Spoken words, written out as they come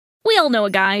We all know a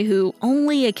guy who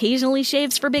only occasionally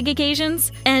shaves for big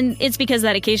occasions, and it's because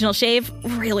that occasional shave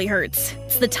really hurts.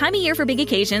 It's the time of year for big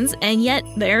occasions, and yet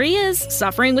there he is,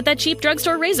 suffering with that cheap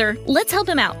drugstore razor. Let's help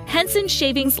him out. Henson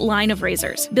Shaving's line of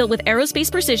razors, built with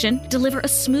aerospace precision, deliver a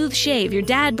smooth shave your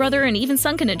dad, brother, and even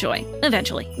son can enjoy,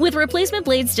 eventually. With replacement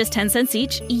blades just 10 cents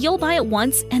each, you'll buy it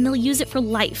once, and they'll use it for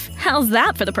life. How's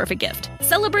that for the perfect gift?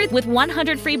 Celebrate with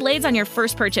 100 free blades on your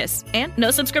first purchase, and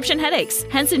no subscription headaches.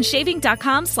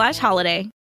 HensonShaving.com/holiday.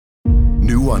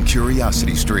 New on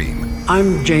Curiosity Stream.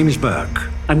 I'm James Burke.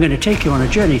 I'm going to take you on a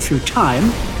journey through time.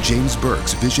 James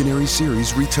Burke's visionary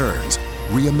series returns,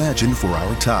 reimagined for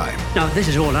our time. Now, this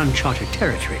is all uncharted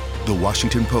territory. The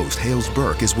Washington Post hails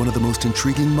Burke as one of the most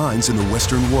intriguing minds in the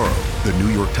Western world. The New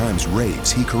York Times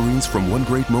raves he careens from one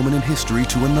great moment in history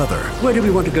to another. Where do we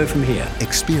want to go from here?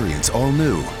 Experience all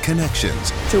new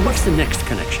Connections. So what's the next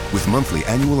connection? With monthly,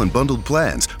 annual, and bundled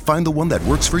plans, find the one that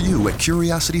works for you at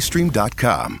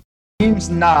curiositystream.com. Seems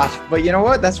not, but you know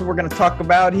what? That's what we're going to talk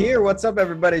about here. What's up,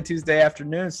 everybody? Tuesday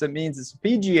afternoon. So that means it's a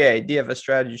PGA DFS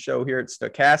strategy show here at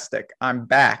Stochastic. I'm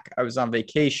back. I was on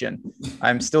vacation.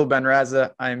 I'm still Ben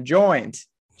Raza. I am joined.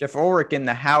 Jeff Ulrich in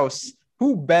the house.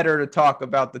 Who better to talk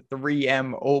about the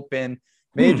 3M Open?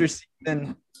 Major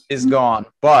season is gone,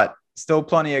 but still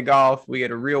plenty of golf. We get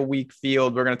a real weak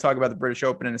field. We're going to talk about the British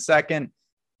Open in a second.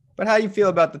 But how do you feel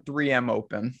about the 3M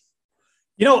Open?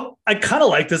 You know, I kind of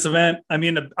like this event. I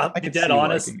mean, I'll be dead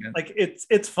honest. Like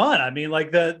it's fun. I mean,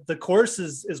 like the course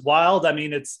is wild. I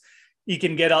mean, you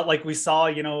can get out like we saw,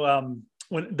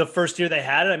 when the first year they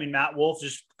had it. I mean, Matt Wolff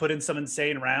just put in some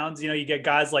insane rounds. You know, you get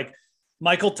guys like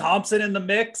Michael Thompson in the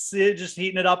mix, just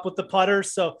heating it up with the putter.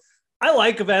 So I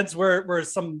like events where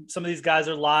some of these guys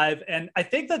are live. And I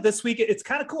think that this week it's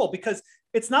kind of cool because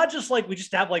it's not just like we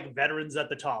just have like veterans at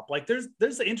the top. Like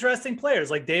there's interesting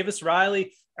players like Davis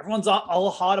Riley. Everyone's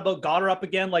all hot about Goddard up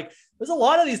again. Like there's a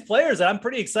lot of these players that I'm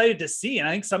pretty excited to see. And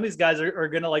I think some of these guys are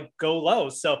going to like go low.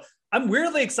 So I'm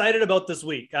weirdly excited about this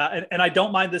week. And I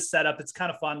don't mind this setup. It's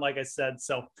kind of fun, like I said.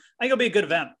 So I think it'll be a good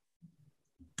event.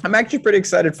 I'm actually pretty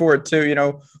excited for it too. You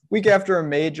know, week after a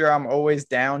major, I'm always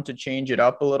down to change it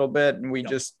up a little bit. And we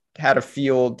just had a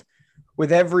field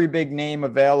with every big name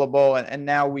available. And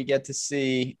now we get to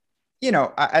see, you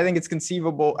know, I think it's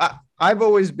conceivable. I've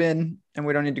always been, and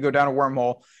we don't need to go down a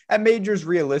wormhole, at majors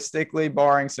realistically,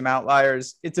 barring some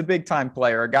outliers, it's a big time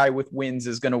player. A guy with wins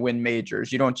is going to win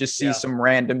majors. You don't just see some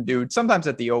random dude, sometimes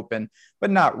at the Open, but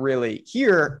not really.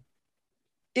 Here,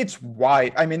 it's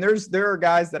wide. I mean, there are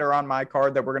guys that are on my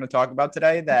card that we're going to talk about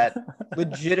today that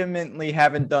legitimately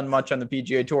haven't done much on the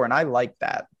PGA Tour, and I like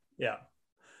that. Yeah.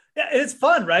 Yeah, it's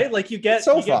fun, right? Like you get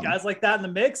guys like that in the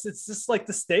mix. It's just like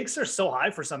the stakes are so high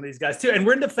for some of these guys too. And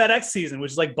we're into FedEx season,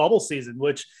 which is like bubble season,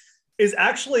 which is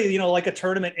actually, like a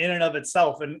tournament in and of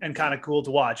itself and kind of cool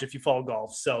to watch if you follow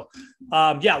golf. So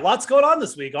lots going on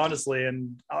this week, honestly.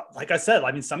 And like I said,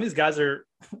 I mean, some of these guys are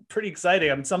pretty exciting.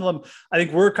 I mean, some of them, I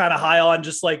think we're kind of high on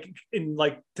just like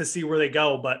to see where they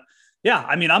go. But yeah,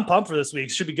 I mean, I'm pumped for this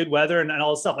week. Should be good weather and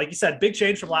all this stuff. Like you said, big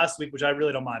change from last week, which I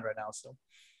really don't mind right now. So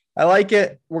I like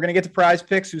it. We're going to get to Prize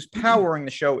Picks, who's powering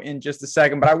the show in just a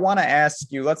second. But I want to ask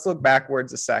you, let's look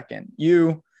backwards a second.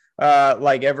 You,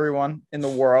 like everyone in the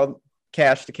world,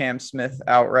 cashed to Cam Smith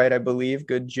outright, I believe.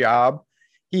 Good job.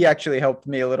 He actually helped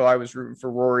me a little. I was rooting for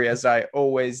Rory, as I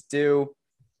always do.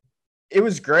 It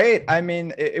was great. I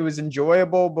mean, it was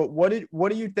enjoyable. But what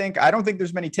do you think? I don't think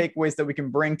there's many takeaways that we can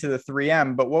bring to the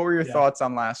 3M. But what were your thoughts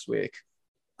on last week?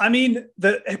 I mean,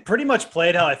 it pretty much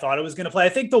played how I thought it was going to play. I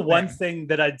think the one thing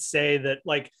that I'd say that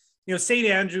St.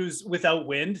 Andrews without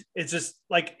wind, it's just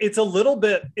like, it's a little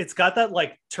bit, it's got that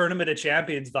like tournament of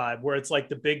champions vibe where it's like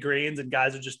the big greens and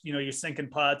guys are just, you're sinking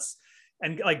putts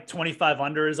and like 25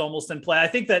 under is almost in play. I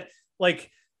think that like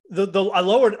I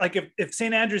lowered, like if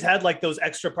St. Andrews had like those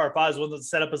extra par fives, one that's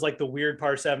set up as like the weird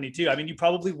par 72, I mean, you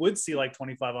probably would see like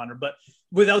 25 under, but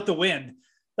without the wind,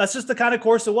 that's just the kind of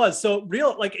course it was. So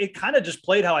it kind of just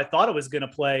played how I thought it was going to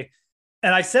play.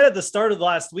 And I said at the start of the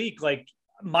last week, like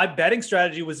my betting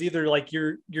strategy was either like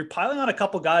you're piling on a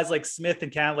couple guys like Smith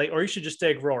and Cantlay, or you should just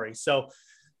take Rory. So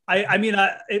I mean,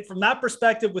 from that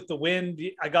perspective with the wind,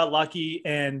 I got lucky.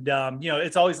 And,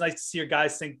 it's always nice to see your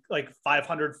guys sink like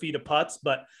 500 feet of putts,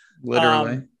 but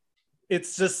literally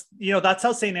it's just, that's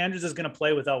how St. Andrews is going to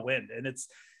play without wind. And it's,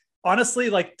 honestly,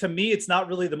 like to me, it's not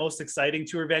really the most exciting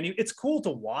tour venue. It's cool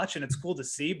to watch and it's cool to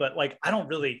see, but like,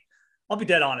 I'll be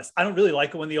dead honest. I don't really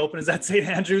like it when the Open is at St.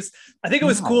 Andrews. I think it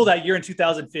was cool that year in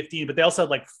 2015, but they also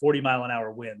had like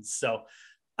 40-mile-an-hour winds. So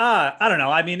I don't know.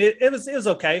 I mean, it was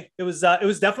okay. It was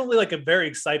definitely like a very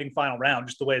exciting final round,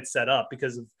 just the way it's set up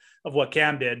because of what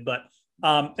Cam did. But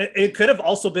It could have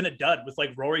also been a dud with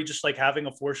like Rory just like having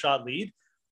a 4-shot lead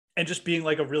and just being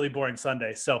like a really boring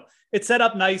Sunday. So it's set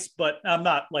up nice, but I'm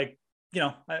not like,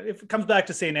 if it comes back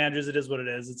to St. Andrews, it is what it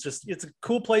is. It's a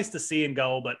cool place to see and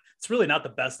go, but it's really not the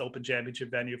best Open Championship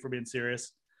venue, for being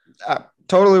serious.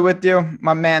 Totally with you.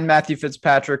 My man, Matthew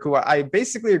Fitzpatrick, who I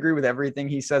basically agree with everything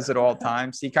he says at all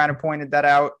times. He kind of pointed that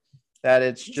out, that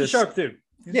it's He's just a sharp dude.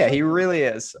 He really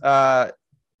is.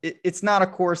 It's not a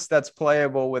course that's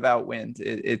playable without wind.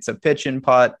 It's a pitch and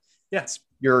putt. Yes.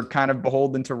 You're kind of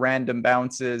beholden to random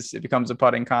bounces. It becomes a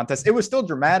putting contest. It was still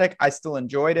dramatic. I still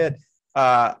enjoyed it.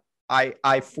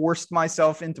 I forced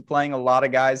myself into playing a lot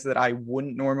of guys that I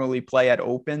wouldn't normally play at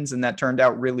Opens, and that turned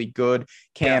out really good.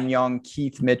 Cam Young,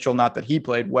 Keith Mitchell, not that he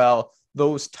played well,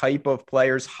 those type of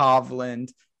players,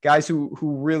 Hovland, guys who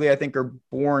really, I think, are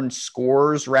born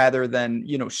scorers rather than,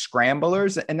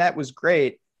 scramblers. And that was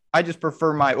great. I just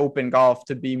prefer my Open golf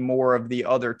to be more of the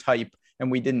other type. And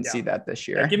we didn't see that this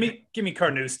year. Yeah, give me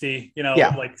Carnoustie,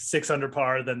 like 6 under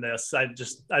par than this.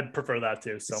 I'd prefer that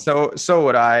too. So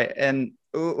would I. And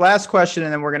last question,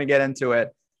 and then we're going to get into it.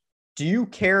 Do you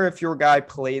care if your guy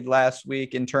played last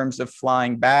week in terms of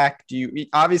flying back?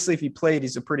 Obviously, if he played,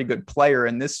 he's a pretty good player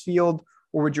in this field,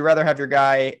 or would you rather have your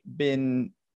guy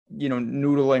been,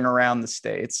 noodling around the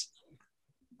States?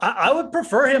 I would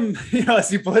prefer him,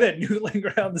 as you put it, noodling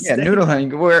around the state. Yeah,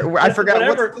 noodling. Where I forgot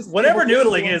whatever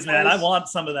noodling is, man. I want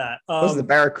some of that. Was the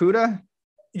Barracuda?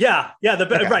 Yeah,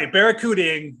 right.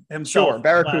 Barracudaing himself. Sure,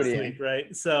 Barracudaing. Last week,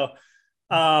 right? So,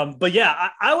 but yeah,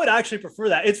 I would actually prefer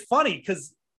that. It's funny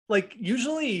because, like,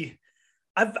 usually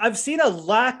I've seen a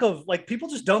lack of, like, people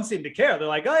just don't seem to care. They're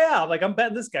like, oh yeah, like I'm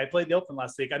betting this guy played the Open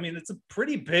last week. I mean, it's a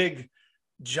pretty big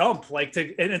jump,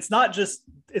 and it's not just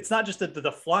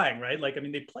the flying, right? Like, I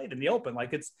mean, they played in the Open,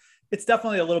 like it's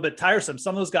definitely a little bit tiresome.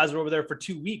 Some of those guys were over there for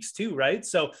 2 weeks too, right?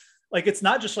 So like, it's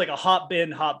not just like a hop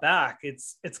in, hop back.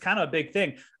 It's kind of a big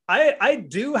thing. I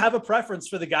do have a preference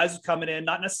for the guys who coming in,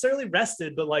 not necessarily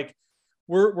rested, but like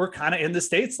we're kind of in the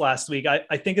States last week.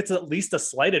 I think it's at least a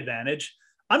slight advantage.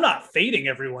 I'm not fading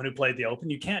everyone who played the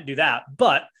Open. You can't do that,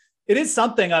 but it is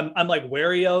something I'm like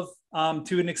wary of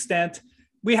to an extent.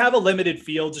 We have a limited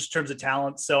field just in terms of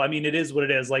talent. So, I mean, it is what it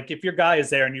is. Like, if your guy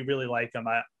is there and you really like him,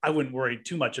 I wouldn't worry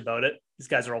too much about it. These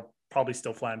guys are all probably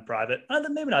still flying private.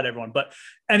 Maybe not everyone, but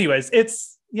anyways,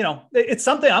 it's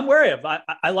something I'm wary of.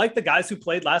 I like the guys who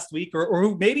played last week or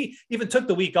who maybe even took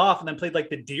the week off and then played like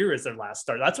the Deer as their last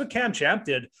start. That's what Cam Champ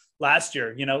did last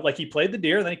year. Like he played the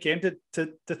Deer and then he came to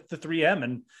the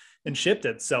 3M and shipped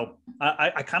it. So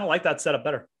I kind of like that setup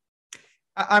better.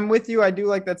 I'm with you. I do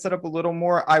like that setup a little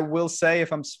more. I will say,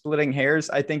 if I'm splitting hairs,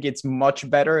 I think it's much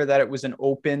better that it was an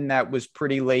Open that was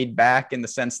pretty laid back in the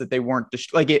sense that they weren't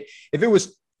if it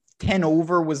was 10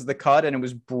 over was the cut and it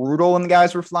was brutal and the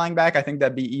guys were flying back, I think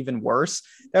that'd be even worse.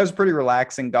 That was pretty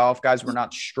relaxing golf. Guys were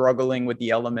not struggling with the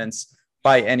elements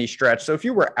by any stretch. So if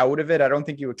you were out of it, I don't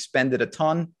think you expended a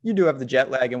ton. You do have the jet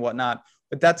lag and whatnot,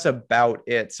 but that's about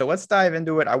it. So let's dive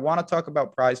into it. I want to talk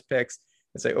about Prize Picks.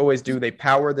 As they always do, they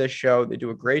power this show. They do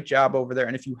a great job over there.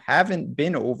 And if you haven't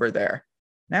been over there,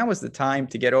 now is the time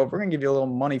to get over. We're going to give you a little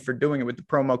money for doing it with the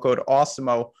promo code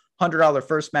AWESEMO, $100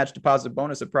 first match deposit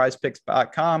bonus at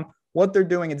prizepicks.com. What they're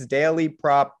doing, it's daily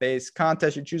prop-based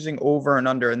contest. You're choosing over and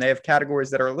under, and they have categories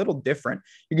that are a little different.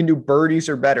 You can do birdies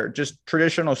or better, just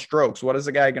traditional strokes. What is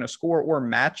the guy going to score, or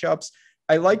matchups?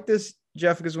 I like this,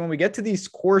 Jeff, because when we get to these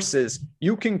courses,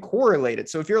 you can correlate it.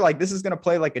 So if you're like, this is going to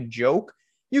play like a joke,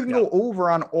 you can go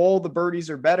over on all the birdies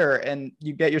or better, and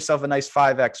you get yourself a nice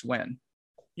 5x win.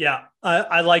 Yeah,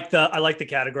 I like the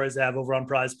categories they have over on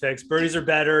Prize Picks. Birdies are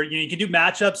better. You can do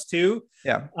matchups too.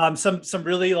 Yeah. Some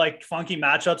really like funky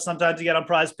matchups sometimes you get on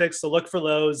Prize Picks, so look for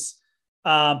those.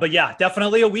 But yeah,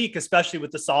 definitely a week, especially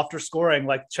with the softer scoring.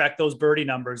 Like, check those birdie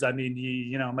numbers. I mean,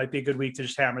 it might be a good week to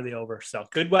just hammer the over. So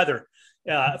good weather,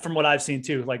 from what I've seen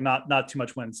too. Like not too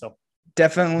much wind. So.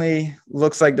 Definitely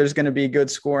looks like there's going to be good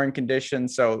scoring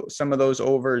conditions. So some of those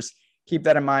overs, keep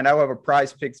that in mind. I will have a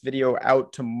Prize Picks video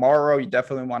out tomorrow. You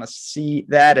definitely want to see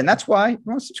that. And that's why you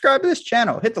want to subscribe to this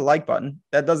channel. Hit the like button.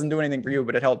 That doesn't do anything for you,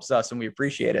 but it helps us and we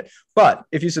appreciate it. But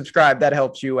if you subscribe, that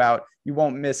helps you out. You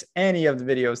won't miss any of the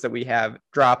videos that we have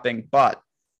dropping. But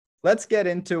let's get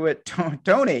into it.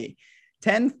 Tony,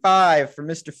 10-5 for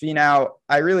Mr. Finau.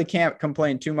 I really can't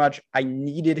complain too much. I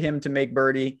needed him to make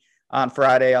birdie on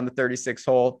Friday on the 36th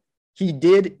hole. He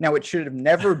did. Now, it should have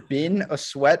never been a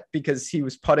sweat because he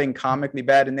was putting comically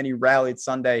bad, and then he rallied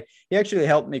Sunday. He actually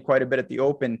helped me quite a bit at the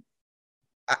Open.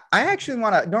 I actually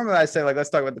want to, normally I say, like, let's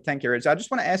talk about the 10K race. I just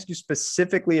want to ask you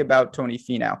specifically about Tony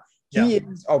Finau. He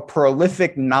is a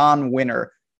prolific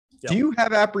non-winner. Do you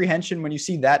have apprehension when you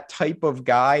see that type of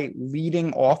guy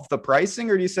leading off the pricing,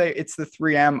 or do you say it's the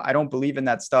 3M? I don't believe in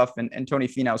that stuff. And Tony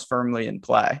Finau's firmly in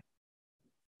play.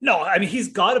 No, I mean, he's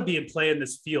got to be in play in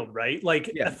this field, right? Like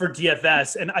for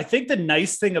DFS. And I think the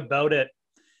nice thing about it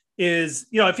is,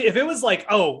 if it was like,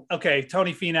 oh, okay,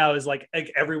 Tony Finau is like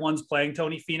everyone's playing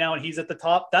Tony Finau and he's at the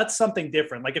top, that's something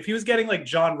different. Like if he was getting like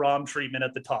John Rahm treatment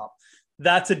at the top,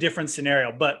 that's a different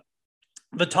scenario. But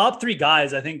the top three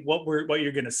guys, I think what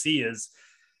you're going to see is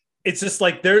it's just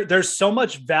like there's so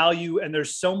much value and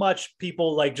there's so much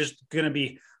people like just going to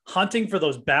be hunting for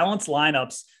those balanced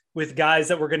lineups with guys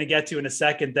that we're going to get to in a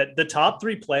second, that the top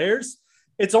three players,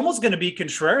 it's almost going to be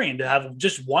contrarian to have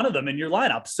just one of them in your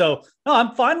lineup. So no,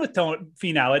 I'm fine with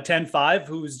Finau at 10-5,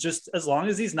 who's just, as long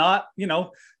as he's not,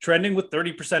 trending with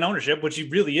 30% ownership, which he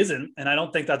really isn't. And I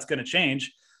don't think that's going to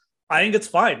change. I think it's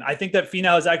fine. I think that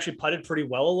Finau has actually putted pretty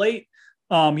well late.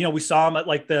 We saw him at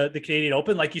like the Canadian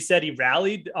Open. Like you said, he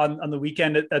rallied on the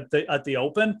weekend at the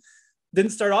Open.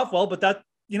 Didn't start off well, but that,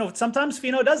 sometimes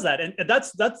Finau does that. And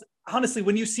that's honestly,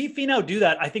 when you see Finau do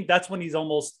that, I think that's when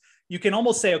you can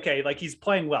almost say, okay, like he's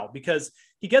playing well because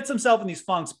he gets himself in these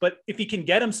funks, but if he can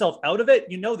get himself out of it,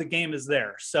 the game is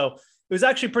there. So it was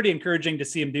actually pretty encouraging to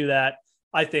see him do that,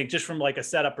 I think, just from like a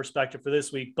setup perspective for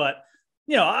this week. But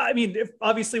I mean, if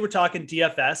obviously we're talking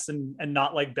DFS and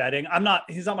not like betting.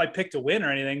 He's not my pick to win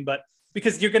or anything, but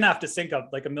because you're going to have to sink up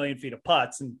like 1,000,000 feet of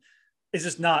putts, and it's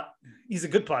just he's a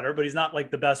good putter, but he's not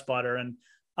like the best putter. And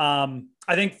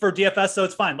I think for DFS, so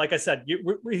it's fine. Like I said,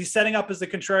 he's setting up as a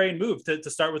contrarian move to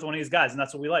start with one of these guys. And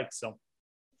that's what we like. So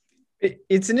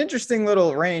it's an interesting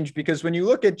little range because when you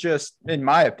look at just, in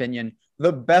my opinion,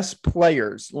 the best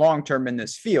players long-term in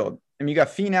this field, I mean, you got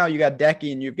Finau, you got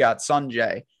Decky, and you've got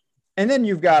Sanjay. And then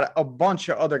you've got a bunch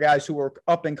of other guys who are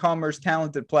up and comers,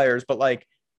 talented players, but like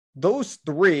those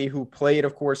three who played,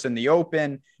 of course, in the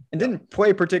Open and didn't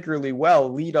play particularly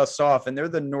well, lead us off, and they're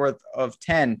the north of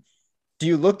 10. Do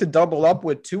you look to double up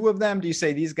with two of them? Do you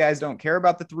say these guys don't care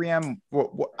about the 3M?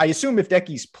 I assume if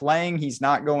Decky's playing, he's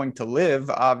not going to live.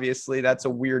 Obviously, that's a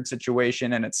weird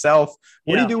situation in itself.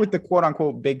 What do you do with the quote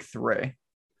unquote big three?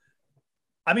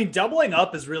 I mean, doubling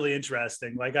up is really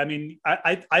interesting. Like, I mean,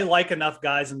 I like enough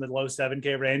guys in the low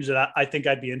 7K range that I think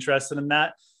I'd be interested in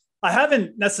that. I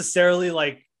haven't necessarily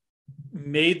like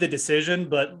made the decision,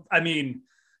 but I mean,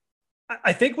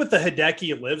 I think with the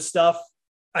Hideki Live stuff,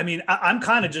 I mean, I'm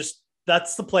kind of just,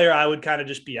 that's the player I would kind of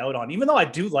just be out on, even though I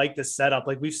do like this setup.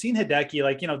 Like we've seen Hideki,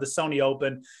 like, the Sony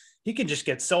Open, he can just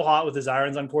get so hot with his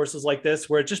irons on courses like this,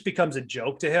 where it just becomes a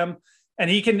joke to him. And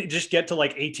he can just get to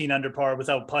like 18 under par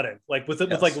without putting, like with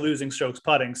like losing strokes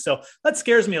putting. So that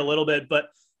scares me a little bit, but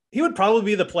he would probably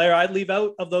be the player I'd leave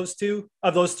out of those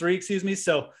three, excuse me.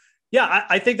 So yeah,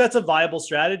 I think that's a viable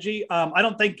strategy. I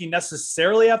don't think you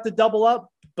necessarily have to double up,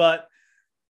 but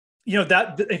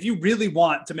that if you really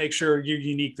want to make sure you're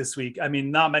unique this week, I mean,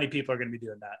 not many people are going to be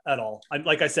doing that at all.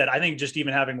 Like I said, I think just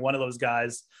even having one of those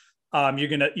guys, you're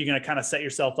going to kind of set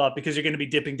yourself up because you're going to be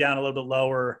dipping down a little bit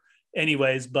lower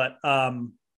anyways. But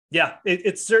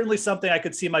it's certainly something I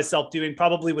could see myself doing,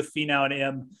 probably with Finau and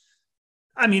him.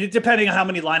 I mean, depending on how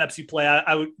many lineups you play,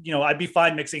 I would, I'd be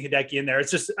fine mixing Hideki in there.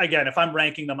 It's just, again, if I'm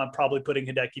ranking them, I'm probably putting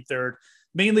Hideki third,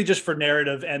 mainly just for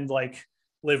narrative and like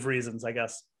live reasons, I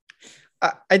guess.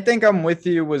 I think I'm with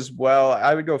you as well.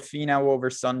 I would go Finau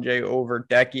over Sanjay over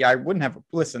Decky. I wouldn't have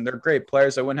listen, they're great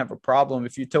players. I wouldn't have a problem.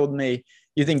 If you told me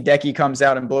you think Decky comes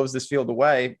out and blows this field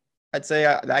away, I'd say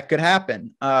that could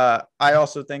happen. I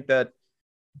also think that,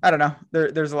 I don't know,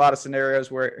 there's a lot of scenarios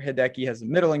where Hideki has a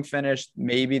middling finish.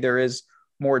 Maybe there is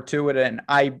more to it. And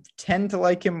I tend to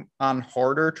like him on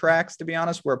harder tracks, to be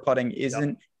honest, where putting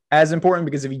isn't as important,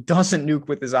 because if he doesn't nuke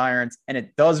with his irons and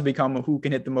it does become who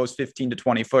can hit the most 15 to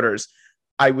 20 footers,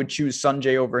 I would choose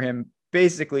Sanjay over him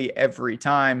basically every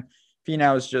time.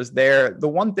 Finau is just there. The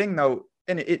one thing though,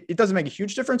 and it doesn't make a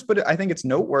huge difference, but I think it's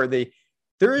noteworthy.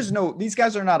 These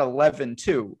guys are not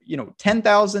 11-2,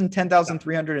 10,000,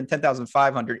 10,300 and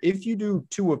 10,500. If you do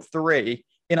 2 of 3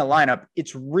 in a lineup,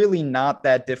 it's really not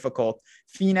that difficult.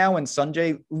 Finau and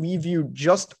Sanjay leave you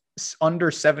just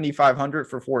under 7,500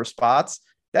 for 4 spots.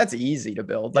 That's easy to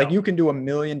build. Like you can do a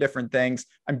million different things.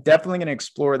 I'm definitely going to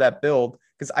explore that build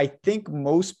because I think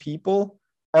most people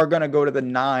are going to go to the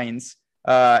 9s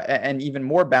and even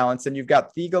more balanced. And you've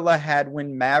got Thigala,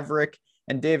 Hadwin, Maverick,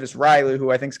 and Davis Riley, who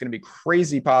I think is going to be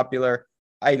crazy popular.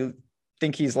 I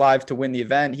think he's live to win the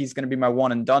event. He's going to be my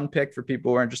one and done pick for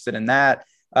people who are interested in that.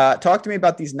 Talk to me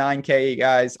about these 9K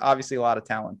guys. Obviously a lot of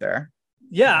talent there.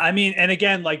 Yeah, I mean, and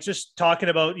again, like just talking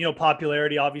about,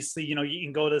 popularity, obviously, you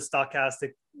can go to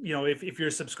Stochastic, if you're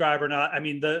a subscriber or not. I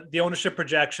mean, the ownership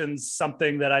projections,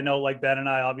 something that I know like Ben and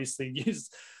I obviously use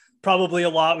probably a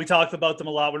lot. We talked about them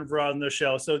a lot when we're on the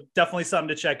show. So definitely something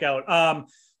to check out.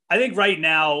 I think right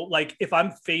now, like if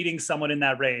I'm fading someone in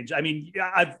that range, I mean,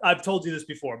 I've told you this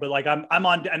before, but like I'm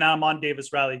on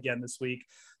Davis Riley again this week.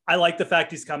 I like the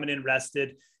fact he's coming in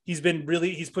rested. He's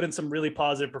put in some really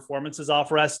positive performances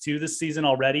off rest too this season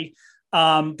already.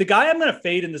 The guy I'm going to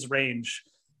fade in this range,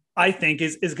 I think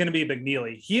is going to be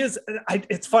McNeely.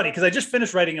 It's funny because I just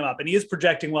finished writing him up and he is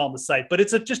projecting well on the site, but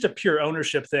it's just a pure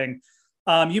ownership thing.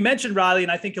 You mentioned Riley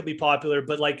and I think he'll be popular,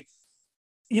 but like,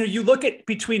 you look at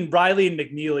between Riley and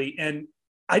McNeely and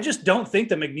I just don't think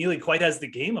that McNeely quite has the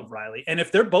game of Riley. And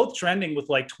if they're both trending with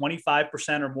like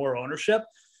 25% or more ownership,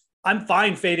 I'm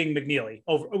fine fading McNeely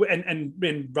over and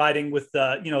riding with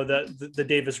the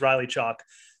Davis Riley chalk.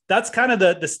 That's kind of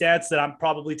the stance that I'm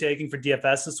probably taking for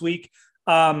DFS this week.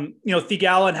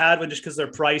 Thigala and Hadwin, just because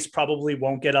their price probably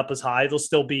won't get up as high. They'll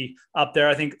still be up there,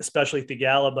 I think, especially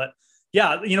Thigala. But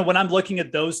yeah, when I'm looking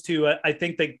at those two, I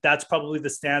think that's probably the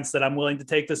stance that I'm willing to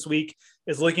take this week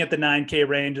is looking at the 9K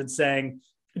range and saying,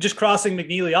 just crossing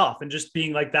McNeely off and just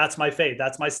being like, that's my fade.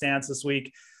 That's my stance this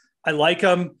week. I like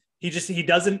him. He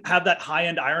doesn't have that high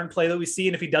end iron play that we see.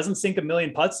 And if he doesn't sink a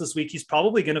million putts this week, he's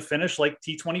probably going to finish like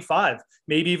T25,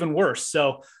 maybe even worse.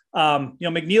 So,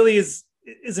 McNeely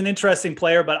is an interesting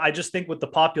player, but I just think with the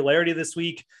popularity this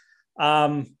week,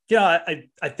 I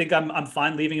think I'm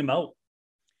fine leaving him out.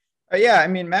 Yeah, I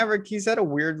mean, Maverick, he's had a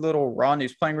weird little run.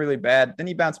 He's playing really bad. Then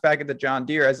he bounced back at the John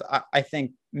Deere, as I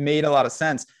think made a lot of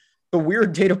sense. The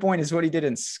weird data point is what he did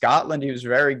in Scotland. He was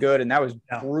very good, and that was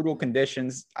brutal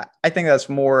conditions. I think that's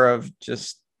more of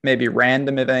just maybe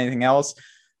random, if anything else.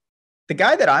 The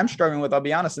guy that I'm struggling with, I'll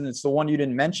be honest, and it's the one you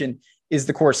didn't mention, is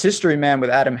the course history man with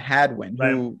Adam Hadwin,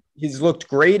 who he's looked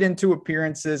great in 2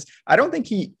 appearances. I don't think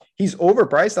he's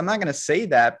overpriced. I'm not going to say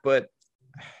that, but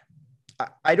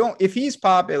I don't, if he's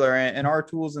popular and our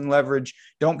tools and leverage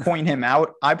don't point him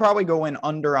out, I probably go in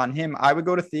under on him. I would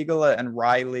go to Thigala and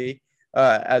Riley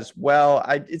as well.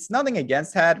 It's nothing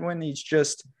against Hadwin. He's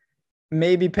just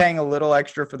maybe paying a little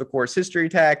extra for the course history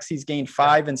tax. He's gained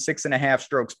 5 and 6.5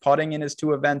 strokes putting in his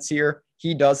 2 events here.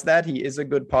 He does that. He is a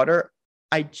good putter.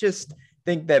 I just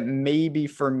think that maybe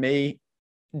for me,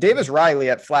 Davis Riley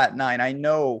at flat 9, I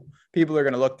know people are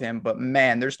going to look to him, but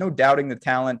man, there's no doubting the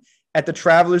talent. At the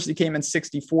Travelers, he came in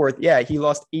 64th. Yeah, he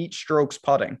lost 8 strokes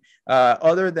putting.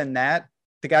 Other than that,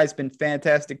 the guy's been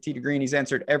fantastic tee to green. He's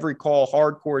answered every call,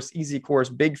 hard course, easy course,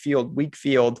 big field, weak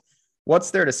field.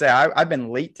 What's there to say? I've been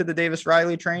late to the Davis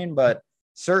Riley train, but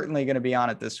certainly going to be on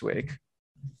it this week.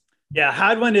 Yeah,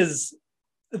 Hadwin it's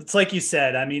like you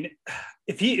said. I mean,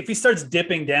 if he starts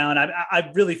dipping down,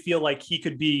 I really feel like he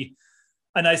could be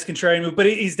a nice contrarian move, but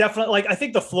he's definitely like, I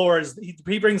think the floor is,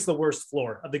 he brings the worst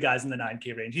floor of the guys in the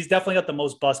 9K range. He's definitely got the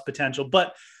most bust potential,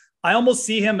 but I almost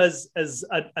see him as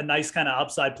a nice kind of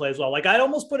upside play as well. Like I'd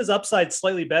almost put his upside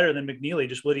slightly better than McNeely,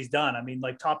 just what he's done. I mean,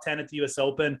 like top 10 at the US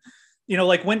Open,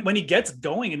 like when he gets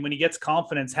going and when he gets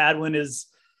confidence, Hadwin he's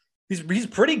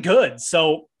pretty good.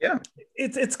 So yeah,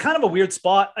 it's kind of a weird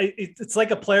spot. It's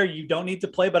like a player you don't need to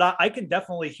play, but I can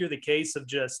definitely hear the case of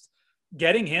just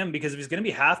getting him, because if he's going to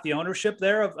be half the ownership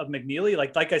there of McNeely,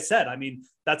 like I said, I mean,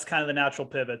 that's kind of the natural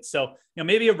pivot. So,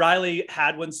 maybe a Riley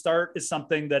Hadwin start is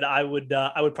something that I would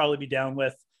probably be down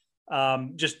with.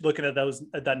 Just looking at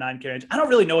that 9K range. I don't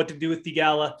really know what to do with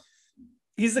Thigala.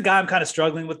 He's the guy I'm kind of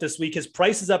struggling with this week. His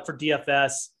price is up for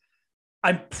DFS.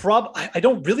 I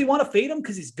don't really want to fade him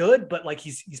because he's good, but like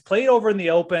he's played over in the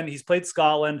Open. He's played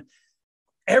Scotland.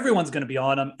 Everyone's going to be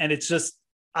on him. And it's just,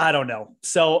 I don't know.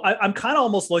 So I'm kind of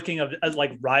almost looking at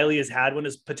like Riley as Hadwin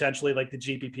as potentially like the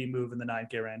GPP move in the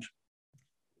 9K range.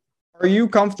 Are you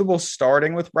comfortable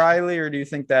starting with Riley, or do you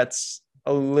think that's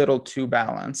a little too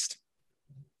balanced?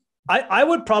 I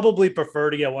would probably prefer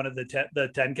to get one of the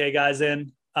 10K guys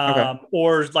in,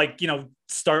 or like,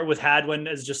 start with Hadwin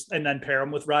and then pair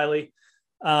him with Riley.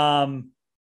 I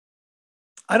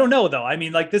don't know though. I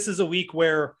mean, like this is a week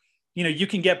where, you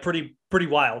can get pretty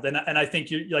wild. And I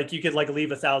think you could like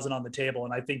leave 1,000 on the table.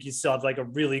 And I think you still have like a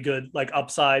really good, like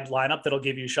upside lineup that'll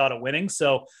give you a shot at winning.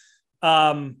 So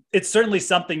it's certainly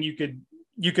something you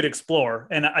could explore.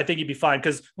 And I think you'd be fine.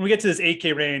 Cause when we get to this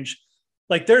 8K range,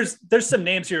 like there's some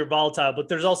names here volatile, but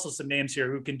there's also some names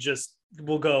here who can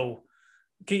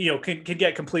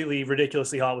get completely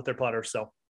ridiculously hot with their putter.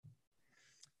 So.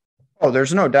 Oh,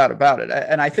 there's no doubt about it.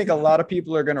 And I think a lot of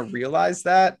people are going to realize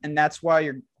that. And that's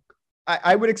why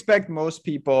I would expect most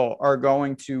people are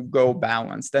going to go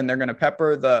balanced, and they're going to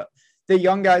pepper the the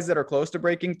young guys that are close to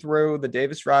breaking through, the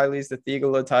Davis Rileys, the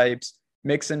Thigala types,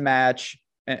 mix and match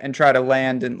and try to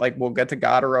land. And like, we'll get to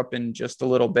Goddard up in just a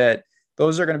little bit.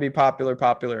 Those are going to be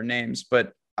popular names,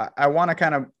 but I want to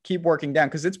kind of keep working down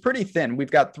because it's pretty thin.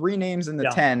 We've got 3 names in the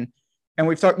 10, and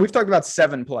we've talked about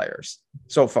 7 players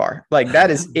so far. Like, that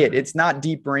is it. It's not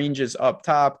deep ranges up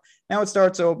top. Now it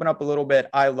starts to open up a little bit.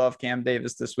 I love Cam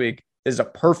Davis this week. This is a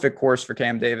perfect course for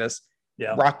Cam Davis.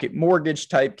 Yeah. Rocket Mortgage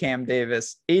type Cam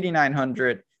Davis,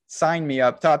 8,900. Sign me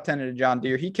up. Top 10 to John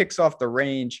Deere. He kicks off the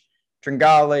range.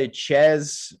 Tringale,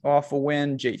 Ches off a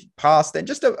win, JT Pasta,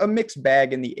 just a mixed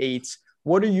bag in the 8s.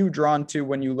 What are you drawn to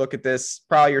when you look at this?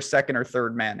 Probably your second or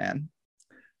third man in.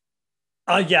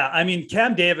 Yeah, I mean,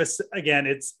 Cam Davis, again,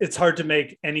 it's hard to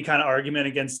make any kind of argument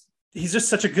against. He's just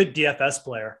such a good DFS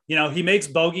player. You know, he makes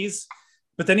bogeys,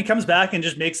 but then he comes back and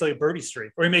just makes like a birdie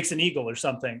streak, or he makes an eagle or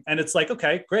something. And it's like,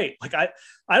 okay, great. Like, I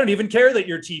don't even care that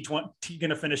you're going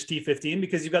to finish T15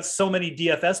 because you've got so many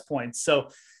DFS points. So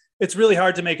it's really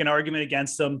hard to make an argument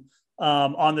against him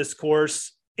on this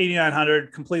course.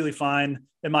 8,900, completely fine,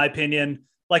 in my opinion.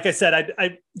 Like I said,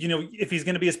 if he's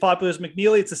going to be as popular as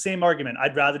McNeely, it's the same argument.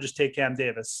 I'd rather just take Cam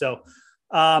Davis. So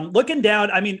looking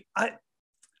down, I mean,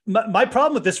 my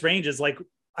problem with this range is like,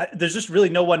 there's just really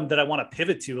no one that I want to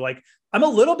pivot to. Like, I'm a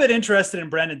little bit interested in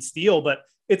Brendan Steele, but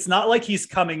it's not like he's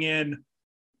coming in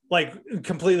like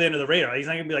completely under the radar. He's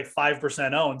not going to be like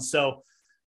 5% owned. So,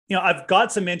 you know, I've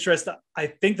got some interest. I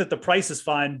think that the price is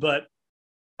fine, but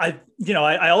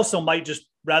I also might just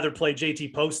rather play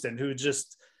JT Poston, who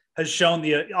just has shown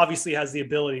obviously has the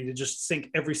ability to just sink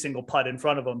every single putt in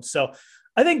front of him. So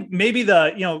I think maybe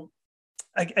this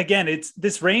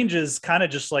range is kind of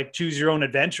just like choose your own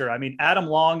adventure. I mean, Adam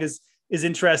Long is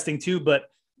interesting too, but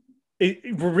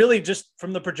we're really just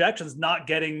from the projections not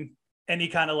getting any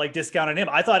kind of like discount on him.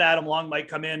 I thought Adam Long might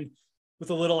come in with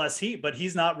a little less heat, but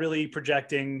he's not really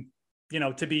projecting,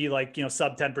 to be like,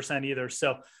 sub 10% either.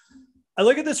 So I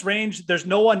look at this range. There's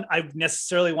no one I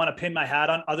necessarily want to pin my hat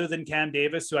on other than Cam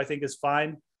Davis, who I think is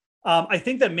fine. I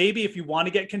think that maybe if you want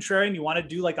to get contrarian, you want to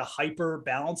do like a hyper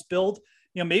balance build,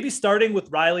 maybe starting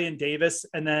with Riley and Davis,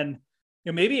 and then,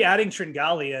 maybe adding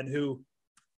Tringale in, who,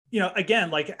 again,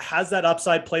 like has that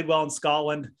upside, played well in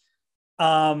Scotland.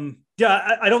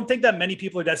 I don't think that many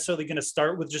people are necessarily going to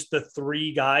start with just the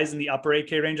 3 guys in the upper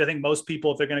 8K range. I think most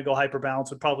people, if they're going to go hyper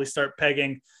balance, would probably start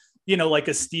pegging, like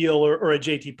a Steele or a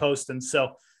JT Poston.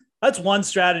 So that's one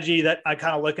strategy that I'm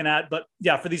kind of looking at. But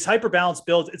yeah, for these hyper balanced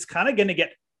builds, it's kind of going to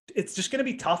it's just going to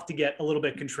be tough to get a little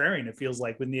bit contrarian, it feels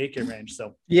like, within the 8K range.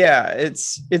 So yeah,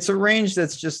 it's a range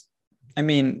that's just, I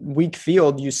mean, weak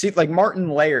field. You see like Martin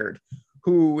Laird,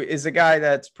 who is a guy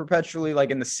that's perpetually like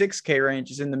in the 6K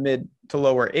range, is in the mid to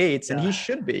lower 8s. And he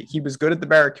should be. He was good at the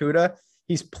Barracuda.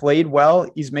 He's played well.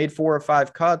 He's made 4 or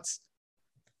 5 cuts.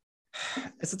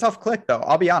 It's a tough click, though.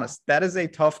 I'll be honest. That is a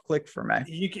tough click for me.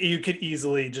 You could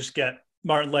easily just get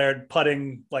Martin Laird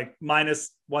putting like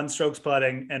 -1 strokes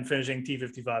putting and finishing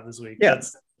T55 this week. Yeah.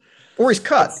 Or he's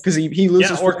cut because he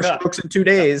loses 4 strokes in 2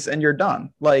 days and you're done.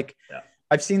 Like,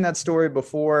 I've seen that story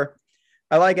before.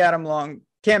 I like Adam Long.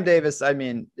 Cam Davis, I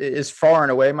mean, is far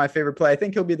and away my favorite play. I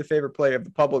think he'll be the favorite play of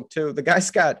the public too. The guy's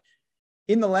got,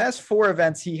 in the last 4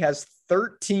 events, he has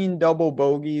 13 double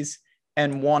bogeys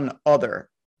and 1 other.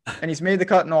 And he's made the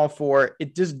cut in all 4.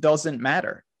 It just doesn't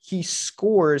matter. He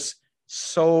scores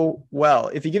so well.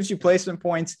 If he gives you placement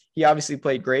points, he obviously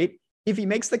played great. If he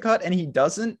makes the cut and he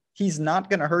doesn't, he's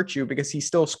not going to hurt you because he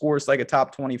still scores like a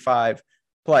top 25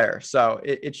 player. So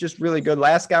it's just really good.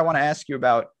 Last guy I want to ask you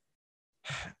about,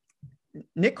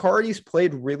 Nick Hardy's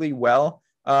played really well.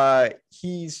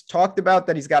 He's talked about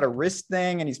that he's got a wrist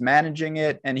thing and he's managing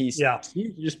it, and he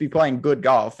just be playing good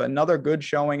golf. Another good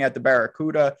showing at the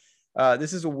Barracuda.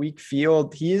 This is a weak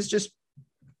field. He is just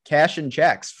cashing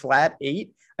checks, flat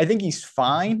 8. I think he's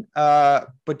fine.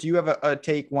 But do you have a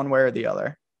take one way or the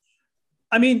other?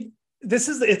 I mean,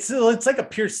 it's like a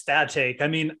pure stat take. I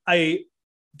mean, I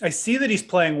see that he's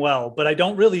playing well, but I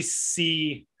don't really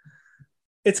see.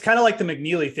 It's kind of like the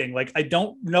McNeely thing. Like, I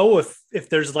don't know if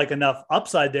there's like enough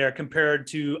upside there compared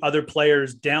to other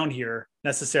players down here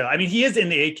necessarily. I mean, he is in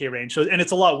the 8K range, so, and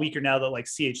it's a lot weaker now that like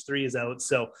CH3 is out.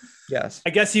 So yes,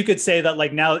 I guess you could say that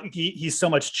like now he's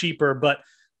so much cheaper, but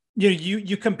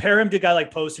you compare him to a guy like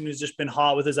Poston, who's just been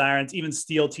hot with his irons, even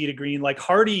Steele tee to green. Like,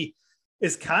 Hardy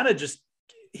is kind of just,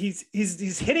 he's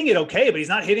hitting it okay, but he's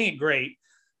not hitting it great.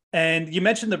 And you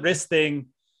mentioned the wrist thing.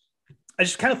 I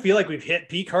just kind of feel like we've hit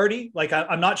peak Hardy. Like,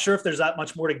 I'm not sure if there's that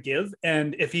much more to give.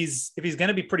 And if he's going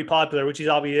to be pretty popular, which he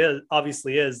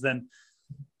obviously is, then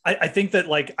I think that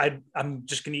like I'm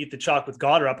just going to eat the chalk with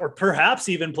Goddard up, or perhaps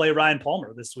even play Ryan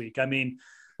Palmer this week. I mean,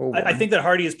 I think that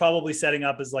Hardy is probably setting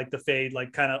up as like the fade,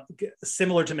 like kind of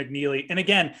similar to McNeely. And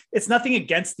again, it's nothing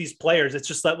against these players. It's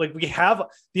just that like we have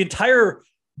the entire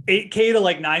 8K to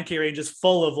like 9K range is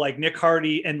full of like Nick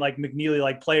Hardy and like McNeely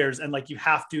like players. And like you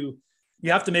have to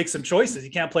make some choices.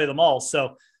 You can't play them all.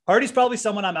 So Hardy's probably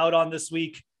someone I'm out on this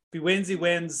week. If he wins, he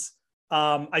wins.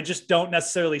 I just don't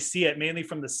necessarily see it, mainly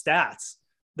from the stats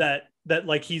that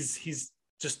like he's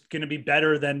just going to be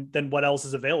better than what else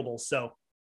is available. So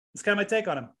it's kind of my take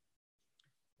on him.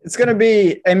 It's going to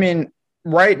be, I mean,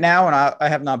 right now, and I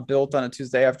have not built on a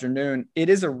Tuesday afternoon, it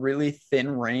is a really thin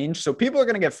range. So people are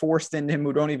going to get forced into him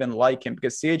who don't even like him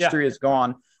because CH3 is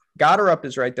gone. Goddard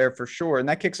is right there for sure. And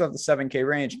that kicks off the 7K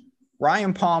range.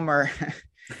 Ryan Palmer,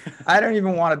 I don't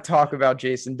even want to talk about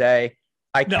Jason Day.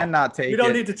 I cannot take it. We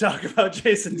don't need to talk about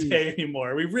Jason Day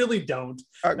anymore. We really don't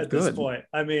at this point.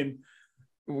 I mean,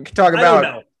 we can talk about. I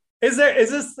don't know. Is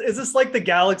this like the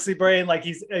galaxy brain? Like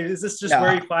is this just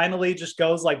where he finally just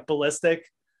goes like ballistic?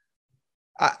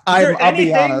 I'll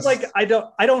be honest. Like I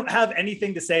don't have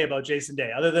anything to say about Jason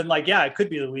Day other than like, it could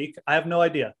be the week. I have no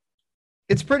idea.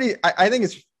 It's pretty, I think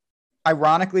it's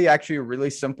ironically actually a really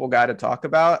simple guy to talk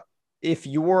about. If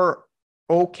you're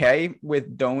okay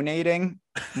with donating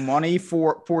money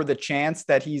for the chance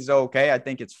that he's okay, I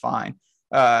think it's fine.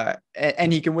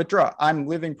 And he can withdraw. I'm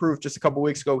living proof. Just a couple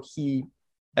weeks ago, he,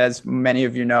 as many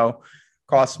of you know,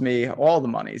 cost me all the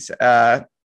monies. It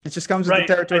just comes with the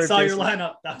territory. I saw your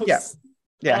lineup. That was...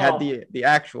 I had the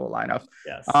actual lineup.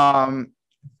 Yes. I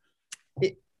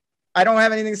don't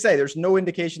have anything to say. There's no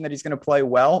indication that he's going to play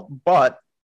well, but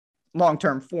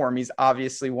long-term form, he's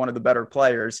obviously one of the better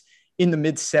players in the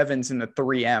mid-sevens in the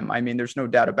 3M. I mean, there's no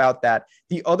doubt about that.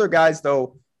 The other guys,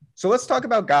 though, so let's talk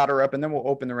about Goddard up, and then we'll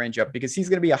open the range up because he's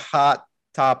going to be a hot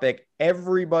topic.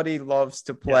 Everybody loves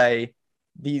to play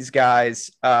these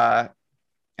guys.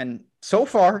 And so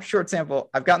far, short sample,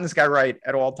 I've gotten this guy right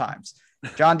at all times.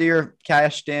 John Deere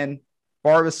cashed in.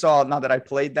 Barbasol, not that I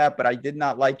played that, but I did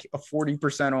not like a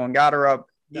 40% on Goddard.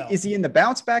 No. Is he in the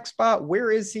bounce back spot? Where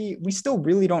is he? We still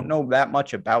really don't know that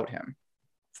much about him.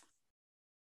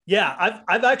 Yeah,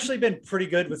 I've actually been pretty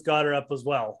good with Goddard up as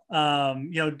well. I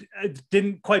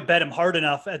didn't quite bet him hard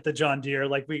enough at the John Deere.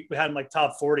 Like we had him like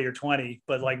top 40 or 20,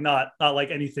 but like not like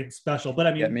anything special. But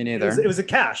I mean, me neither. It was a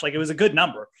cash. Like it was a good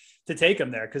number to take him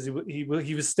there because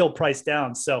he was still priced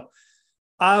down. So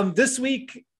this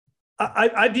week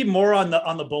I'd be more on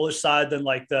the bullish side than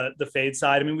like the fade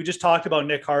side. I mean, we just talked about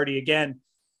Nick Hardy again.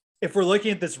 If we're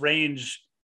looking at this range,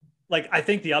 like I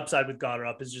think the upside with Goddard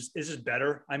up is just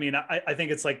better. I mean, I think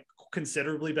it's like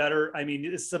considerably better. I mean,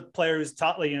 it's a player who's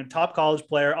top college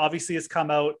player. Obviously, has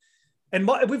come out, and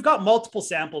we've got multiple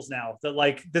samples now that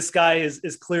like this guy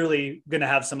is clearly going to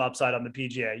have some upside on the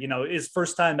PGA. You know, his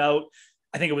first time out,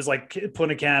 I think it was like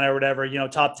Punta Cana or whatever. You know,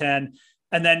 top 10.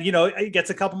 And then, he gets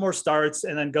a couple more starts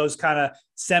and then goes kind of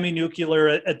semi-nuclear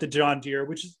at the John Deere,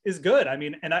 which is good. I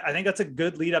mean, and I think that's a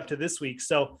good lead up to this week.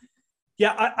 So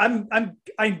yeah,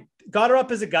 I got her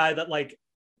up as a guy that like,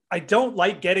 I don't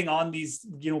like getting on these,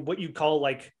 what you call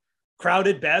like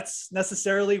crowded bets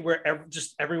necessarily where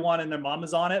just everyone and their mom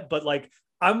is on it. But like,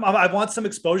 I want some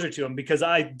exposure to him because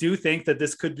I do think that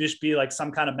this could just be like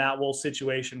some kind of Matt Wolff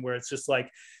situation where it's just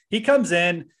like, he comes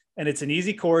in, and it's an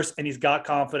easy course and he's got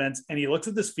confidence and he looks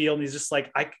at this field and he's just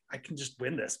like, I can just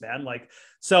win this, man. Like,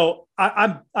 so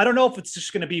I don't know if it's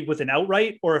just going to be with an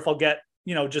outright or if I'll get,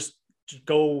 just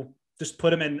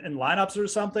put him in lineups or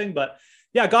something. But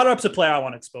yeah, Goddard's a player I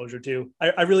want exposure to.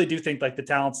 I really do think like the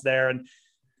talent's there.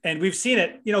 And we've seen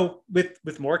it,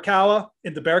 with Morikawa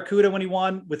in the Barracuda when he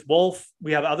won, with Wolf.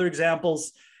 We have other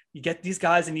examples. You get these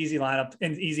guys in easy lineup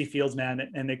and easy fields, man.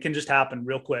 And it can just happen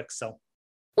real quick. So.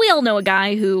 We all know a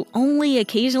guy who only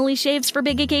occasionally shaves for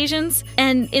big occasions,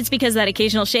 and it's because that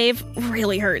occasional shave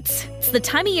really hurts. It's the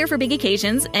time of year for big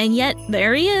occasions, and yet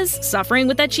there he is, suffering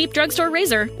with that cheap drugstore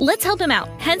razor. Let's help him out.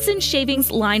 Henson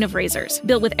Shaving's line of razors,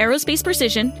 built with aerospace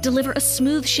precision, deliver a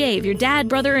smooth shave your dad,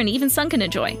 brother, and even son can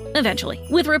enjoy, eventually.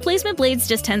 With replacement blades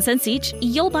just 10 cents each,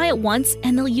 you'll buy it once,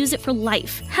 and they'll use it for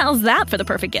life. How's that for the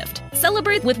perfect gift?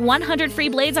 Celebrate with 100 free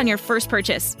blades on your first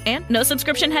purchase, and no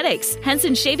subscription headaches.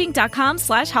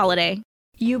 HensonShaving.com/holiday.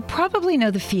 You probably know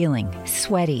the feeling.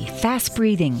 Sweaty, fast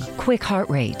breathing, quick heart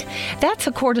rate. That's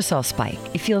a cortisol spike.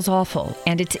 It feels awful,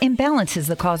 and its imbalance is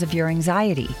the cause of your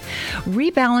anxiety.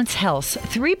 Rebalance Health's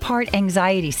 3-part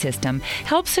anxiety system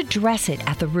helps address it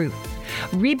at the root.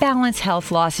 Rebalance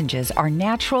Health lozenges are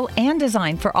natural and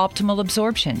designed for optimal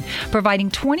absorption,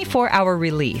 providing 24-hour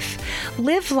relief.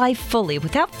 Live life fully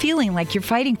without feeling like you're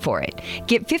fighting for it.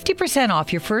 Get 50%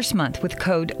 off your first month with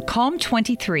code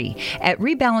CALM23 at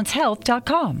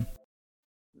rebalancehealth.com.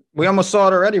 We almost saw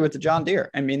it already with the John Deere.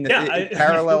 I mean, it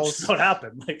parallels what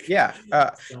happened.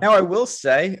 Now I will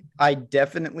say, I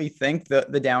definitely think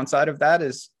the downside of that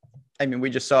is, I mean, we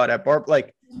just saw it at Barb.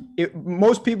 Like,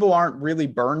 most people aren't really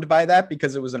burned by that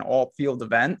because it was an all field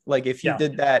event. Like, if he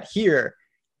did that here,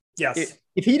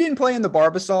 if he didn't play in the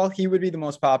Barbasol, he would be the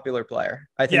most popular player.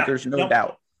 I think there's no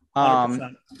doubt.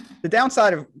 100%. The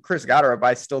downside of Chris Gotterup,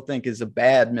 I still think, is a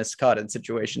bad miscut in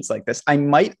situations like this. I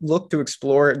might look to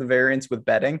explore the variance with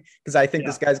betting because I think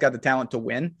this guy's got the talent to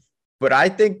win. But I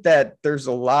think that there's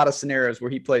a lot of scenarios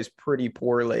where he plays pretty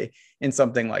poorly in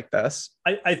something like this.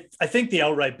 I think the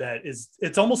outright bet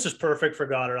it's almost just perfect for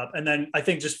Gotterup. And then I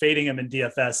think just fading him in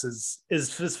DFS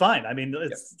is fine. I mean,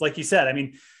 it's like you said, I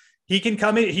mean, he can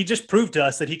come in. He just proved to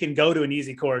us that he can go to an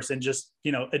easy course and just,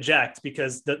 eject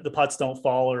because the putts don't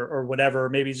fall or whatever. Or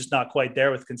maybe he's just not quite there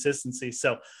with consistency.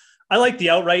 So I like the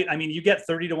outright. I mean, you get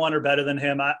 30-1 or better than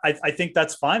him. I think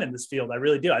that's fine in this field. I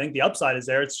really do. I think the upside is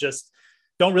there. It's just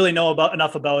don't really know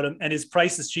enough about him. And his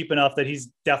price is cheap enough that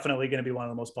he's definitely going to be one of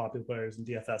the most popular players in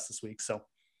DFS this week. So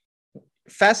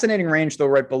fascinating range though,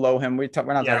 right below him. We're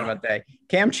not talking about day.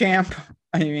 Cam Champ.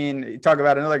 I mean, you talk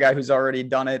about another guy who's already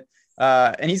done it.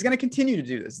 And he's going to continue to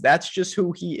do this. That's just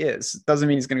who he is. Doesn't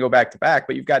mean he's going to go back to back,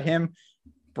 but you've got him,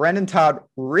 Brendan Todd,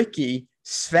 Ricky,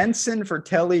 Svensson,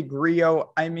 Fratelli,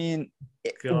 Grillo. I mean,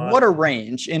 what a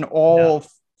range in all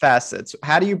facets.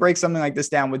 How do you break something like this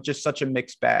down with just such a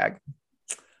mixed bag?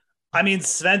 I mean,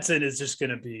 Svensson is just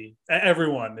going to be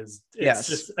everyone is. It's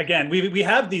just, again, we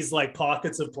have these like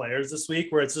pockets of players this week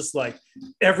where it's just like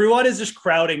everyone is just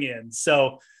crowding in.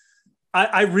 So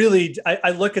I really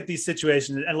look at these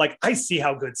situations and like, I see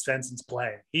how good Svensson's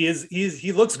playing.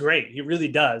 He looks great. He really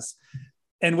does.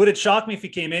 And would it shock me if he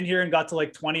came in here and got to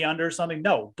like 20 under or something?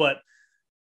 No, but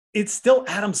it's still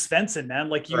Adam Svensson, man.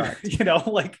 Like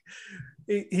like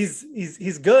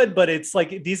he's good, but it's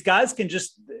like, these guys can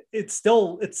just, it's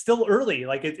still early.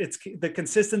 Like it's the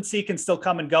consistency can still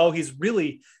come and go. He's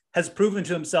really has proven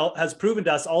to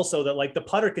us also that like the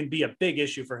putter can be a big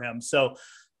issue for him. So,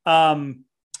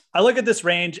 I look at this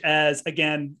range as,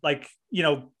 again, like,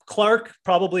 Clark,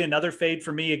 probably another fade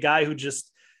for me, a guy who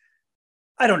just,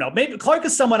 I don't know, maybe Clark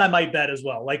is someone I might bet as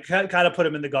well, like kind of put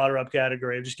him in the Gotterup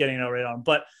category of just getting it right on.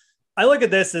 But I look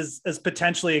at this as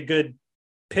potentially a good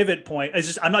pivot point.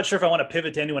 I'm not sure if I want to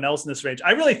pivot to anyone else in this range.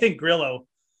 I really think Grillo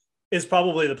is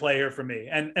probably the play here for me.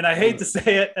 And I hate to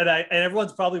say it, and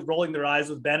everyone's probably rolling their eyes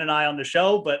with Ben and I on the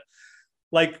show, but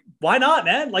like, why not,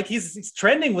 man? Like he's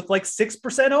trending with like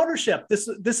 6% ownership. This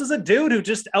is a dude who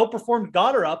just outperformed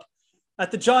Gotterup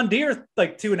at the John Deere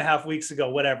like 2.5 weeks ago,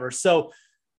 whatever. So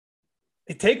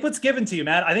take what's given to you,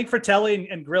 man. I think Fratelli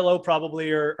and Grillo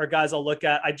probably are guys I'll look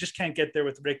at. I just can't get there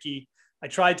with Ricky. I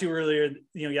tried to earlier,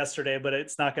 yesterday, but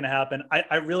it's not going to happen.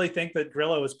 I really think that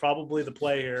Grillo is probably the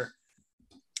play here.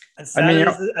 As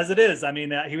sad as it is. I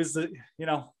mean, he was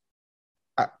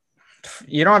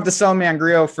you don't have to sell me on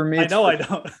Grillo. For me, I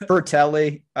don't.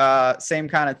 Fratelli, same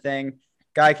kind of thing.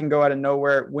 Guy can go out of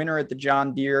nowhere. Winner at the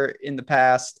John Deere in the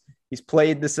past. He's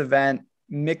played this event.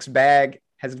 Mixed bag.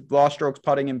 Has lost strokes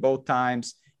putting in both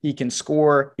times. He can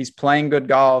score. He's playing good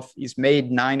golf. He's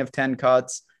made 9 of 10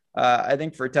 cuts. I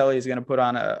think Fratelli is going to put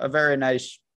on a very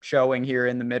nice showing here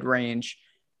in the mid-range.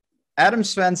 Adam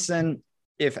Svensson,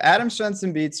 if Adam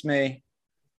Svensson beats me,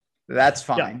 that's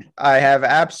fine. Yeah. I have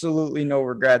absolutely no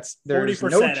regrets. There's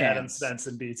no chance Adam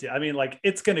Svensson beats you. I mean, like,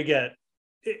 it's going to get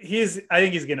 – I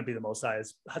think he's going to be the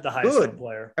highest owned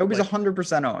player. I was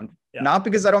 100% owned. Yeah. Not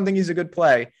because I don't think he's a good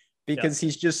play, because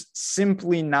he's just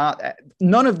simply not –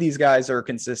 none of these guys are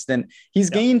consistent. He's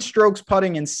gained strokes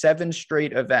putting in 7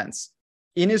 straight events.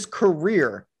 In his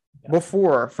career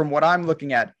before, from what I'm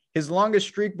looking at, his longest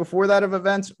streak before that of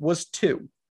events was 2.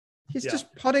 He's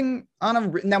just putting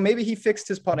on now maybe he fixed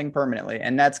his putting permanently,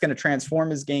 and that's going to transform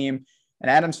his game. And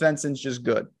Adam Svensson's just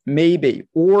good. Maybe,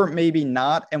 or maybe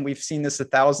not. And we've seen this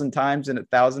 1,000 times in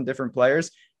 1,000 different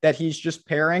players, that he's just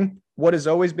pairing what has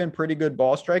always been pretty good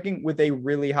ball striking with a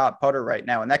really hot putter right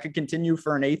now. And that could continue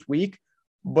for an 8th week.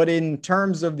 But in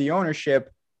terms of the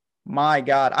ownership, my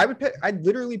God, I'd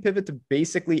literally pivot to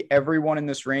basically everyone in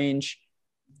this range.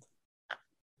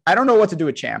 I don't know what to do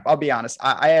with Champ. I'll be honest.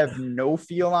 I have no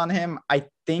feel on him. I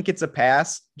think it's a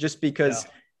pass just because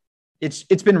it's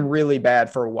been really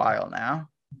bad for a while now.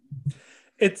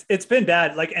 It's been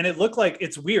bad. Like, and it looked like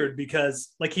it's weird because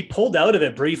like he pulled out of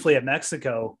it briefly at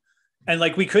Mexico, and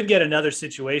like we could get another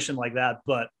situation like that.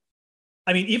 But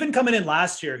I mean, even coming in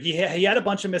last year, he had a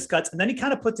bunch of missed cuts, and then he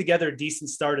kind of put together a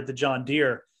decent start at the John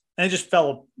Deere, and it just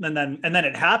fell. And then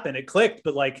it happened. It clicked,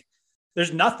 but like,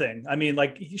 there's nothing. I mean,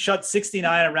 like he shot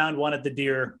 69 at round 1 at the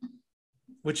Deere.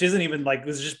 which isn't even like,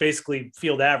 this is just basically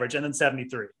field average, and then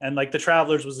 73. And like the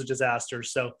Travelers was a disaster.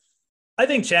 So I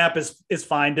think Champ is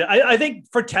fine. I think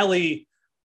Fratelli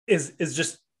is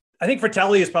just, I think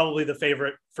Fratelli is probably the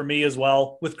favorite for me as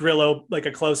well, with Grillo like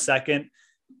a close second.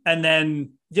 And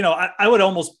then, I would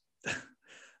almost,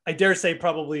 I dare say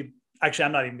probably, actually,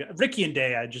 I'm not even Ricky and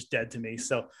Day. Just dead to me.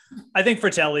 So I think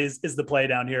Fratelli is the play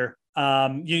down here.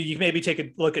 You maybe take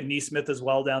a look at Neesmith as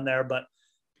well down there, but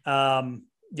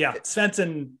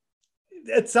Svensson,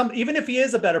 even if he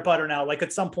is a better putter now, like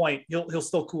at some point he'll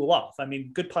still cool off. I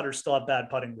mean, good putters still have bad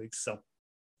putting weeks. So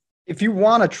if you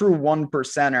want a true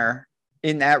 1%er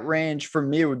in that range, for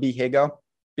me, it would be Higo,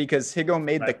 because Higo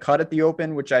made the cut at the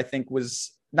Open, which I think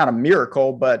was not a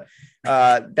miracle, but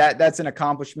that's an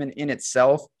accomplishment in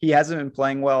itself. He hasn't been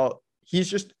playing well. He's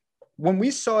just, when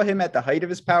we saw him at the height of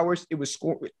his powers, it was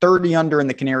 30 under in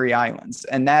the Canary Islands.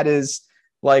 And that is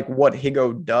like what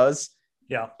Higo does.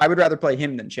 Yeah. I would rather play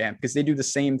him than Champ, because they do the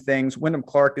same things. Wyndham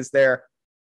Clark is there.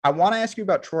 I want to ask you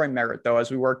about Troy Merritt, though,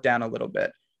 as we work down a little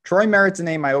bit. Troy Merritt's a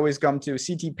name I always come to.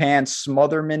 CT Pan,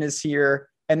 Smotherman is here.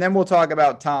 And then we'll talk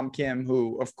about Tom Kim,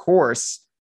 who, of course,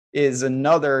 is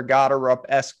another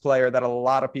Goddard-esque player that a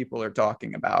lot of people are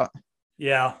talking about.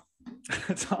 Yeah.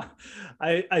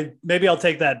 I maybe I'll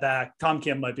take that back. Tom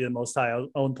Kim might be the most high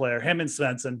owned player. Him and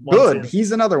Svensson. Good.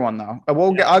 He's another one, though.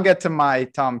 I'll get to my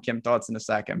Tom Kim thoughts in a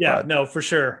second. Yeah, but. No, for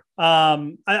sure.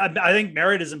 I think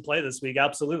Merritt is in play this week.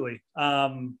 Absolutely.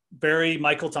 Very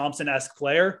Michael Thompson-esque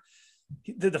player.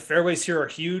 The fairways here are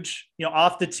huge.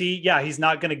 Off the tee, yeah, he's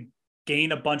not going to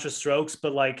gain a bunch of strokes,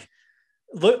 but like,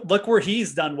 look where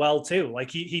he's done well too.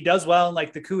 Like he does well in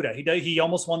like the CUDA. He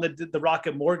almost won the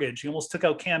Rocket Mortgage. He almost took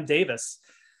out Cam Davis.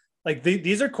 Like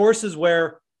these are courses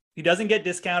where he doesn't get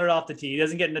discounted off the tee. He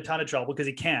doesn't get in a ton of trouble because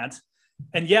he can't.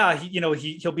 And yeah,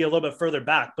 he'll be a little bit further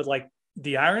back, but like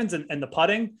the irons and the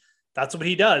putting, that's what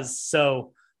he does.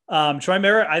 So Troy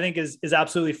Merritt, I think is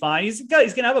absolutely fine. He's going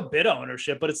to have a bit of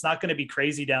ownership, but it's not going to be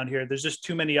crazy down here. There's just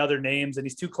too many other names, and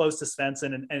he's too close to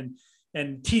Svensson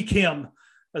and T Kim,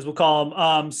 as we'll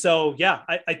call him. So yeah,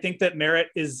 I think that Merritt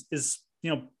is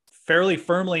fairly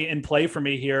firmly in play for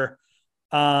me here.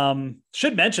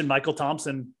 Should mention Michael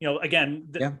Thompson,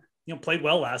 played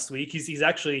well last week. He's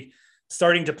actually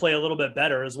starting to play a little bit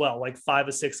better as well, like 5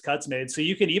 of 6 cuts made. So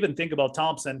you can even think about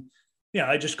Thompson.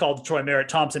 I just called Troy Merritt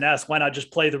Thompson-esque. Why not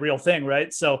just play the real thing,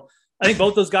 right? So I think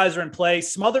both those guys are in play.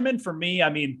 Smotherman, for me, I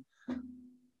mean,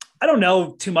 I don't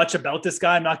know too much about this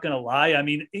guy. I'm not going to lie. I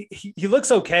mean, he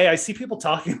looks okay. I see people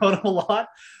talking about him a lot.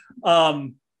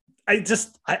 I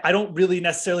don't really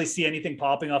necessarily see anything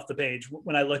popping off the page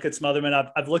when I look at Smotherman.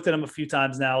 I've looked at him a few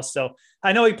times now, so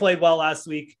I know he played well last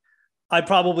week. I'd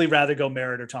probably rather go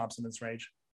Merritt or Thompson in this range.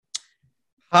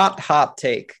 Hot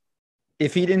take.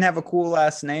 If he didn't have a cool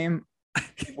last name,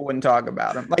 people wouldn't talk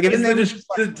about him. Like if his name was just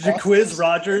like Jaquiz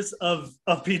Rogers of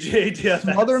PGA DFS.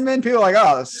 Smotherman, people are like,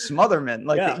 oh, Smotherman.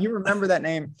 Like you remember that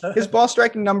name. His ball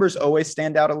striking numbers always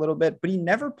stand out a little bit, but he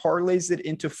never parlays it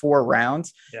into 4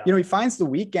 rounds. Yeah. He finds the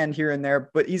weekend here and there,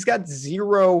 but he's got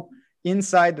 0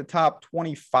 inside the top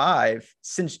 25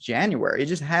 since January. He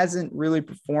just hasn't really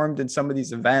performed in some of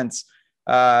these events.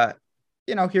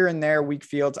 Here and there, weak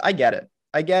fields. I get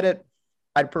it.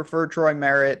 I'd prefer Troy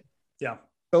Merritt. Yeah.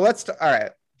 So all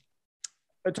right.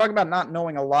 Let's talk about not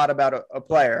knowing a lot about a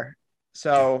player.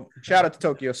 So shout out to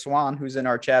Tokyo Swan, who's in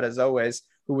our chat as always,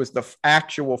 who was the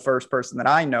actual first person that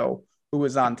I know who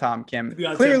was on Tom Kim.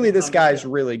 Clearly this guy's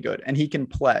really good and he can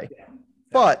play. Yeah.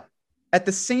 But at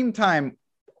the same time,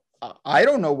 I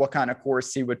don't know what kind of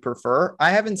course he would prefer.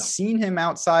 I haven't seen him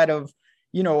outside of,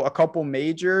 a couple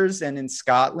majors and in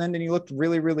Scotland, and he looked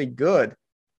really, really good.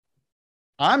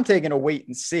 I'm taking a wait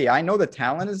and see. I know the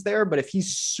talent is there, but if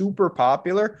he's super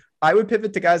popular, I would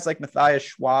pivot to guys like Matthias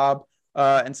Schwab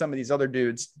and some of these other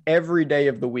dudes every day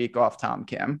of the week off Tom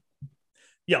Kim.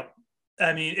 Yeah.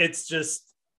 I mean, it's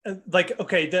just like,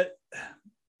 okay,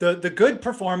 the good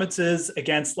performances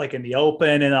against like in the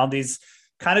Open and on these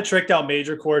kind of tricked out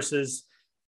major courses.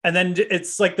 And then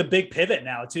it's like the big pivot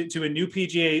now to a new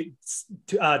PGA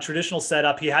traditional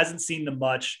setup. He hasn't seen them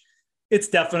much. It's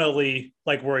definitely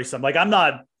like worrisome. Like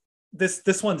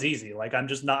this one's easy. Like I'm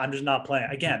just not playing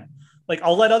again. Like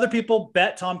I'll let other people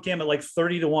bet Tom Kim at like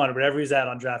 30 to 1 or whatever he's at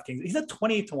on DraftKings. He's at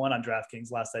 28 to 1 on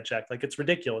DraftKings last I checked. Like it's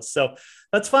ridiculous. So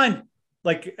that's fine.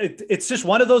 Like it's just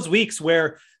one of those weeks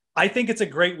where I think it's a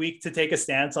great week to take a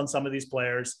stance on some of these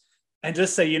players and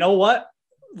just say, you know what,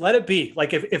 let it be.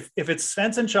 Like if it's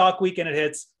Svensson chalk week and it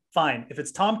hits, fine. If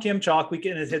it's Tom Kim chalk week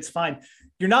and it hits, fine.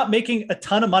 You're not making a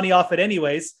ton of money off it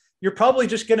anyways. You're probably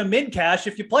just going to mid cash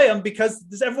if you play them because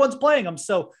everyone's playing them.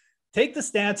 So take the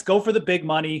stance, go for the big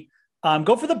money.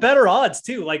 Go for the better odds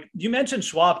too. Like you mentioned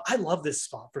Schwab. I love this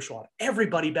spot for Schwab.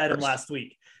 Everybody bet him last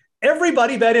week.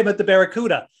 Everybody bet him at the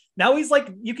Barracuda. Now he's like,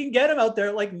 you can get him out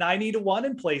there like 90-1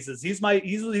 in places. He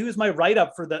was my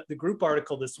write-up for the group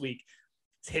article this week.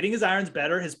 He's hitting his irons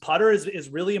better. His putter is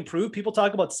really improved. People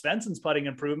talk about Svensson's putting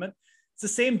improvement. It's the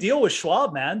same deal with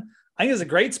Schwab, man. I think it's a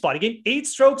great spot. He gained 8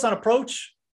 strokes on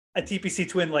approach at TPC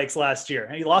Twin Lakes last year,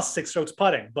 and he lost 6 strokes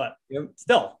putting, but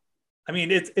still, I mean,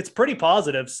 it's pretty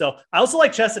positive. So I also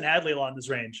like Chesson Hadley along this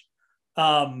range.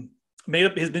 Has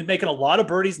been making a lot of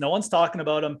birdies. No one's talking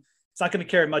about him. It's not going to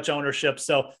carry much ownership.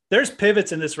 So there's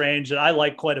pivots in this range that I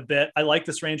like quite a bit. I like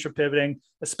this range for pivoting,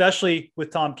 especially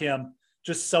with Tom Kim,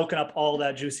 just soaking up all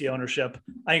that juicy ownership.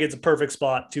 I think it's a perfect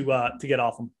spot to get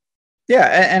off him. Yeah.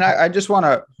 And I just want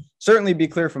to certainly be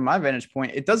clear from my vantage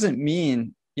point. It doesn't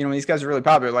mean, these guys are really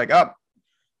popular, like,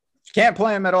 can't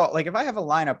play them at all. Like if I have a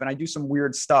lineup and I do some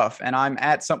weird stuff and I'm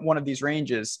at one of these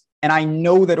ranges and I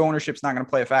know that ownership's not going to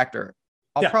play a factor,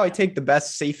 I'll probably take the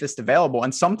best, safest available.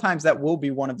 And sometimes that will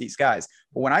be one of these guys.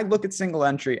 But when I look at single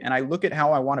entry and I look at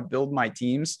how I want to build my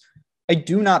teams, I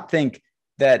do not think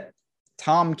that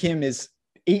Tom Kim is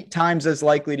 8 times as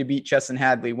likely to beat Chesson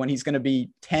Hadley when he's going to be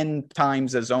 10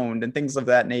 times as owned and things of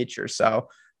that nature. So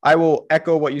I will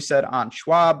echo what you said on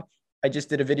Schwab. I just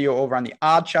did a video over on the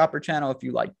Odd Shopper channel. If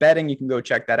you like betting, you can go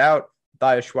check that out.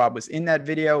 Matthias Schwab was in that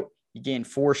video. He gained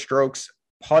 4 strokes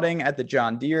putting at the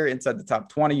John Deere inside the top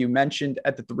 20. You mentioned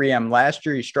at the 3M last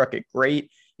year, he struck it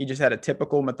great. He just had a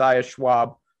typical Matthias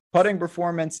Schwab putting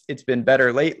performance. It's been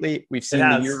better lately. We've seen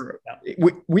the Euro.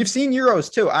 We've seen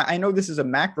Euros too. I know this is a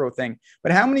macro thing,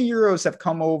 but how many Euros have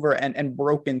come over and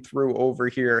broken through over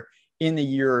here in the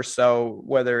year or so,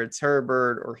 whether it's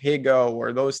Herbert or Higo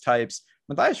or those types?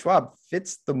 Matthias Schwab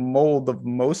fits the mold of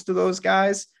most of those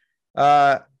guys.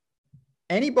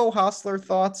 Any Bo Hostler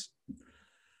thoughts?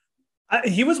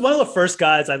 He was one of the first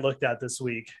guys I looked at this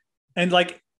week, and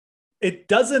like,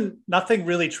 nothing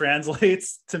really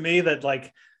translates to me that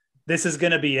like, this is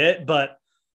going to be it. But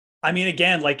I mean,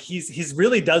 again, like he's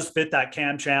really does fit that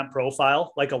Cam Champ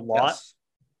profile, like a lot,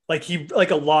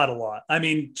 a lot. I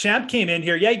mean, Champ came in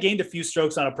here. Yeah. He gained a few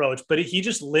strokes on approach, but he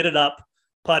just lit it up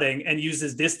putting and used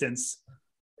his distance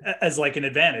as like an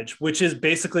advantage, which is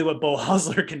basically what Bo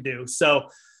Hostler can do. So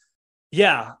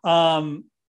yeah.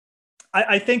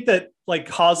 I think that like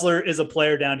Hostler is a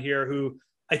player down here who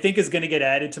I think is going to get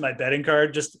added to my betting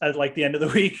card just at like the end of the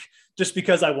week, just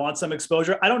because I want some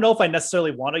exposure. I don't know if I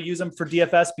necessarily want to use him for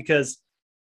DFS because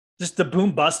just the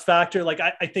boom bust factor. Like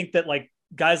I think that like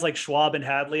guys like Schwab and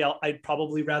Hadley, I'd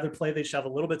probably rather play. They should have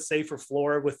a little bit safer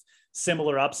floor with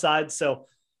similar upside. So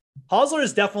Hostler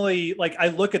is definitely like, I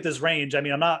look at this range. I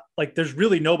mean, I'm not like, there's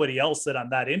really nobody else that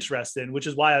I'm that interested in, which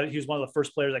is why he was one of the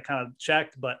first players I kind of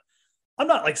checked, but I'm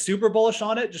not like super bullish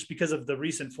on it just because of the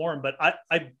recent form, but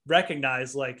I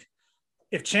recognize like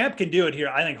if Champ can do it here,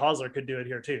 I think Hostler could do it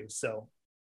here too. So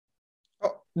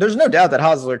there's no doubt that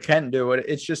Hostler can do it.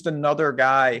 It's just another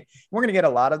guy. We're going to get a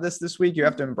lot of this week. You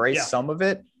have to embrace some of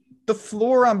it. The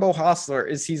floor on Bo Hostler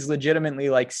is he's legitimately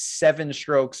like 7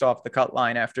 strokes off the cut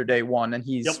line after day one, and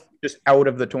he's just out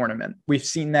of the tournament. We've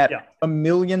seen that a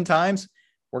million times.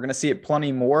 We're going to see it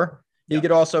plenty more. He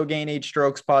could also gain 8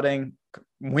 strokes putting,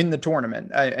 win the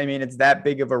tournament. I mean, it's that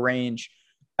big of a range.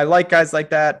 I like guys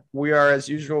like that. We are, as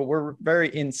usual, we're very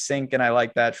in sync, and I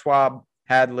like that. Schwab,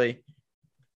 Hadley.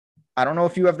 I don't know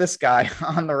if you have this guy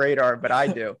on the radar, but I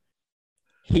do.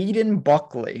 Hayden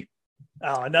Buckley.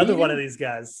 Oh, another one of these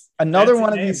guys. Another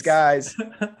one of these guys.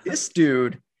 This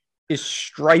dude is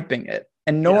striping it,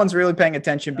 and no one's really paying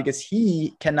attention because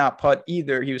he cannot putt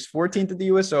either. He was 14th at the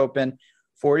U.S. Open,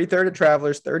 43rd at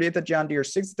Travelers, 30th at John Deere,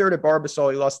 63rd at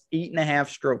Barbasol. He lost 8.5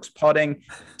 strokes putting.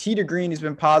 Tee to green, he's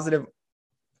been positive.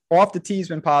 Off the tee, he's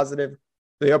been positive.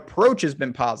 The approach has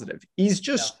been positive. He's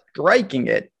just striking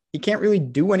it. He can't really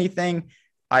do anything.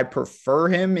 I prefer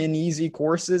him in easy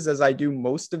courses as I do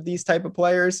most of these type of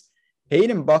players.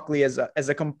 Hayden Buckley as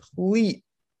a complete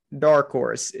dark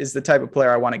horse is the type of player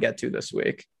I want to get to this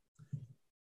week.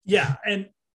 Yeah. And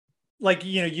like,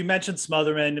 you mentioned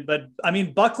Smotherman, but I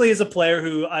mean, Buckley is a player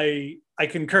who I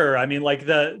concur. I mean, like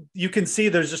you can see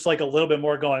there's just like a little bit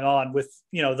more going on with,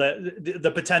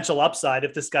 the potential upside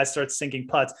if this guy starts sinking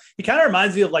putts. He kind of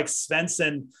reminds me of like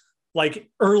Svensson, like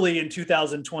early in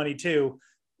 2022,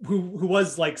 who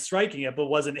was like striking it, but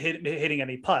wasn't hitting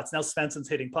any putts. Now Svensson's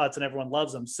hitting putts and everyone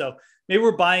loves him. So maybe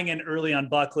we're buying in early on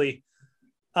Buckley.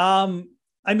 I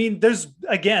mean, there's,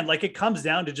 again, like it comes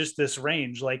down to just this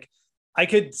range. Like I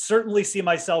could certainly see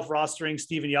myself rostering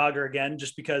Steven Yager again,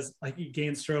 just because like he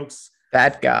gained strokes.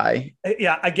 That guy.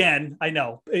 Yeah. Again, I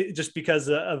know just because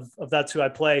of that's who I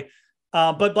play.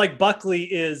 But like Buckley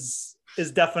is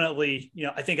definitely,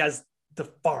 I think has the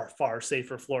far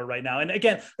safer floor right now. And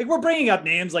again, like we're bringing up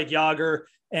names like Yager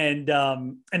and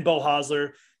Bo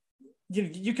Hosler.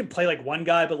 You can play like one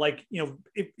guy, but like,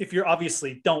 if you're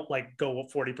obviously don't like go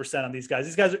 40% on these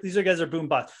guys. These guys are boom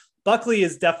bust. Buckley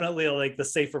is definitely like the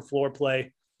safer floor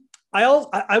play.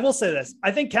 I will say this.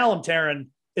 I think Callum Tarrant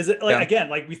is again,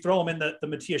 like we throw him in the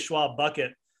Matthias Schwab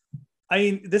bucket. I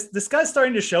mean, this guy's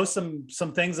starting to show some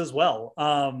things as well.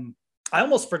 I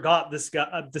almost forgot this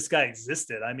guy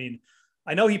existed. I mean,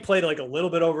 I know he played like a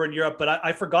little bit over in Europe, but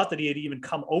I forgot that he had even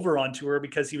come over on tour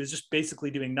because he was just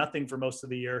basically doing nothing for most of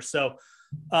the year. So,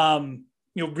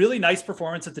 really nice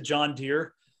performance at the John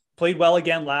Deere. Played well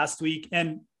again last week,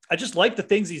 and I just like the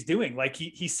things he's doing. Like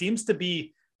he seems to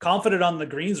be confident on the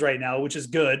greens right now, which is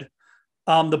good.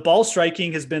 The ball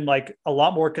striking has been like a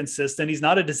lot more consistent. He's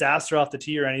not a disaster off the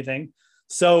tee or anything.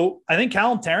 So I think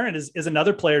Callum Tarrant is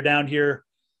another player down here.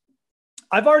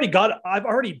 I've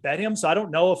already bet him. So I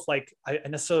don't know if like I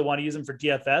necessarily want to use him for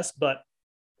DFS, but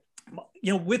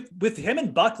with him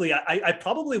and Buckley, I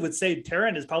probably would say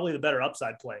Tarrant is probably the better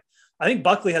upside play. I think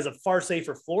Buckley has a far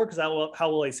safer floor because how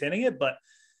well he's hitting it. But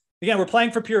again, we're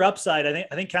playing for pure upside. I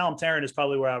think Callum Tarrant is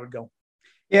probably where I would go.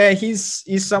 Yeah,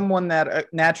 he's someone that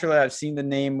naturally I've seen the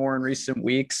name more in recent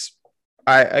weeks.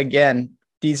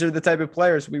 These are the type of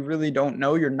players we really don't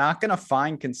know. You're not going to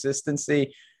find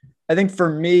consistency. I think for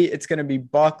me, it's going to be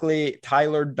Buckley.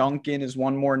 Tyler Duncan is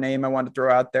one more name I want to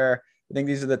throw out there. I think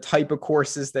these are the type of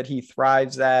courses that he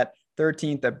thrives at.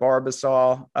 13th at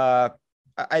Barbasol.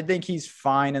 I think he's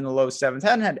fine in the low sevens.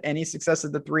 Hadn't had any success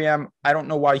at the 3M. I don't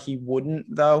know why he wouldn't,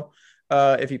 though,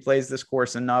 if he plays this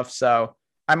course enough. So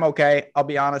I'm okay. I'll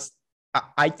be honest.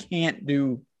 I can't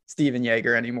do Steven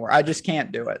Yeager anymore. I just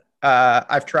can't do it.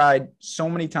 I've tried so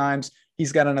many times.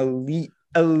 He's got an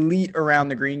elite around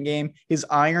the green game. His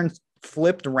iron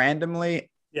flipped randomly,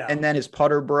 and then his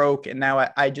putter broke, and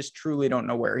now I just truly don't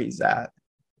know where he's at.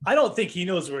 I don't think he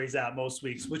knows where he's at most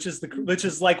weeks, which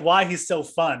is like why he's so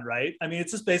fun, right? I mean,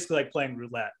 it's just basically like playing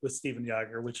roulette with Steven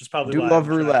Yeager, which is probably why love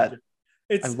roulette.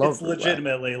 It's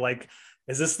legitimately like,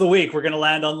 is this the week we're going to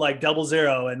land on like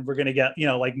 00 and we're going to get,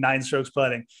 like 9 strokes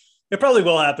putting? It probably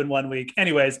will happen one week.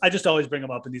 Anyways, I just always bring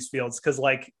him up in these fields because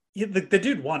like the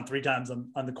dude won 3 times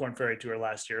on the Korn Ferry Tour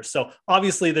last year. So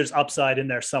obviously there's upside in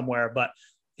there somewhere, but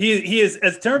he is,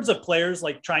 as terms of players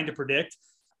like trying to predict,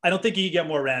 I don't think he can get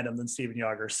more random than Steven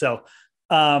Yeager. So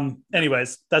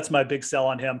anyways, that's my big sell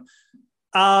on him.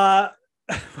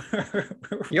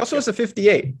 He also has a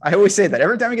 58. I always say that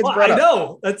every time he gets brought up. I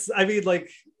know.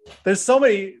 There's so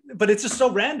many, but it's just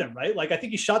so random, right? Like I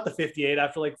think he shot the 58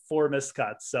 after like 4 missed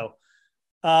cuts. So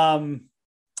I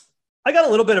got a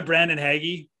little bit of Brandon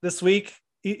Hagee this week.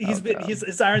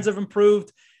 His irons have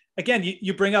improved. Again,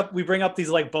 we bring up these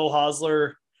like Bo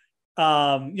Hosler,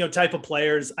 type of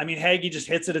players. I mean, Hagee just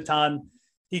hits it a ton.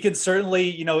 He can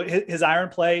certainly, his iron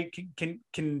play can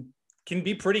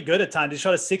be pretty good at times. He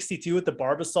shot a 62 at the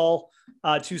Barbasol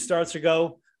 2 starts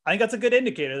ago. I think that's a good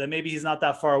indicator that maybe he's not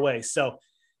that far away. So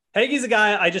Hagee's a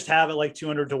guy I just have at like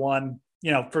 200 to 1,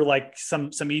 for like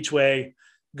some each way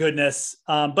goodness.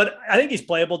 But I think he's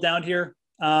playable down here.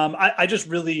 It's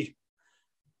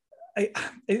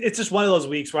just one of those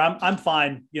weeks where I'm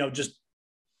fine, just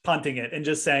punting it and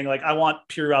just saying like, I want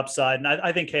pure upside. And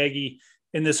I think Hagee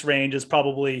in this range is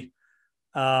probably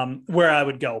where I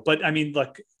would go. But I mean,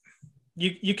 look,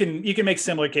 you can make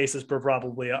similar cases for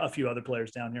probably a few other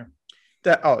players down here.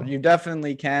 You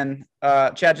definitely can.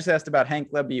 Chad just asked about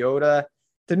Hank Lebioda.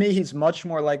 To me, he's much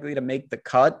more likely to make the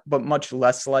cut, but much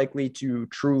less likely to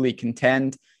truly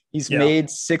contend. He's made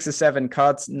 6 or 7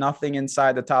 cuts, nothing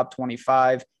inside the top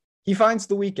 25. He finds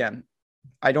the weekend.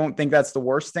 I don't think that's the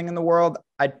worst thing in the world.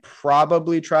 I'd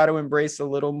probably try to embrace a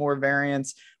little more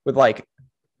variance with like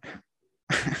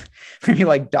maybe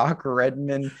like Doc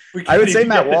Redman. I would say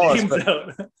Matt Wallace,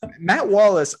 but Matt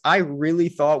Wallace, I really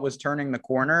thought was turning the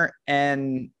corner,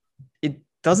 and it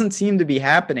doesn't seem to be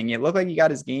happening. It looked like he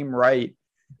got his game right.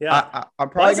 Yeah, I'm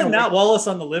probably. Why isn't Matt Wallace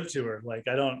on the Live Tour? Like,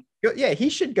 I don't. Yeah, he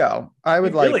should go. I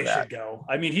would like really that. Should go.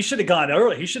 I mean, he should have gone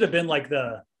early. He should have been like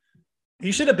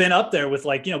he should have been up there with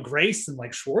like Grace and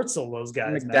like Schwartzel, those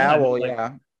guys. McDowell, man.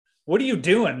 Yeah. What are you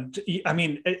doing? I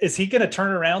mean, is he going to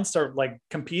turn around, start like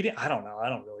competing? I don't know. I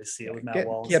don't really see it with Matt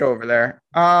Wallace. Get over there.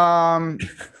 Do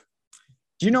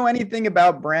you know anything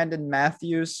about Brandon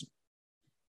Matthews?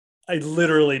 I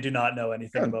literally do not know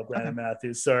anything about Brandon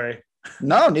Matthews. Sorry.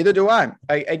 No, neither do I.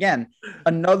 Again,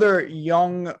 another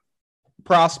young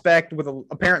prospect with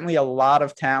apparently a lot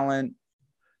of talent.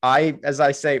 As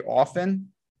I say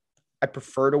often, I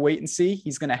prefer to wait and see.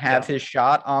 He's going to have his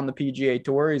shot on the PGA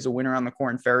Tour. He's a winner on the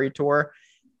Corn Ferry Tour.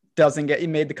 He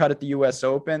made the cut at the US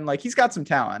Open. Like, he's got some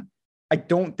talent. I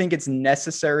don't think it's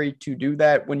necessary to do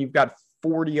that when you've got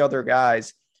 40 other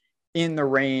guys in the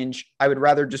range. I would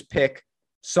rather just pick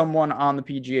someone on the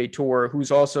PGA Tour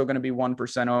who's also going to be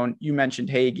 1% owned. You mentioned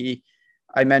Hagee.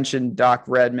 I mentioned Doc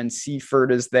Redman.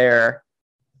 Seifert is there.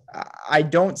 I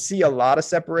don't see a lot of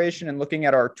separation. And looking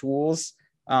at our tools,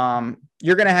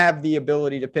 you're going to have the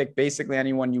ability to pick basically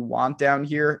anyone you want down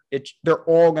here. They're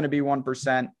all going to be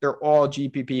 1%. They're all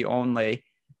GPP only.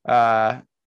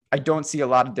 I don't see a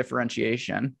lot of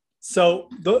differentiation. So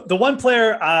the one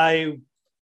player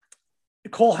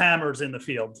Cole Hammer's in the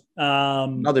field.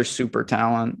 Another super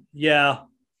talent. Yeah.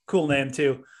 Cool name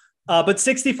too. But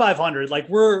 6,500, like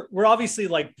we're obviously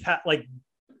like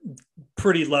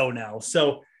pretty low now.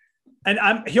 So,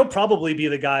 and he'll probably be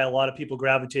the guy a lot of people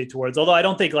gravitate towards, although I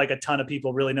don't think like a ton of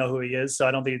people really know who he is. So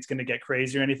I don't think it's going to get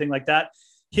crazy or anything like that.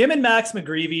 Him and Max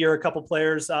McGreevy are a couple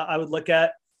players I would look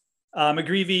at.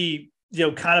 McGreevy,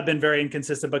 kind of been very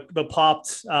inconsistent, but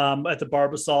popped at the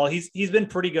Barbasol. He's been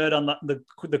pretty good on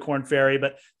the Corn Ferry,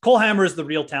 but Cole Hammer is the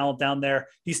real talent down there.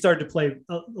 He started to play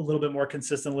a little bit more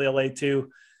consistently LA2.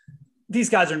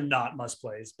 These guys are not must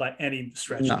plays by any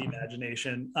stretch of the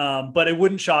imagination. But it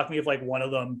wouldn't shock me if like one of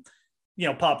them,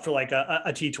 popped for like a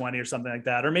T20 or something like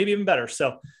that, or maybe even better.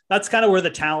 So that's kind of where the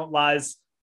talent lies.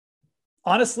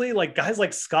 Honestly, like guys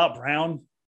like Scott Brown,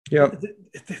 they're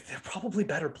probably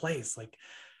better plays. Like,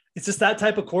 it's just that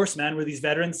type of course, man, where these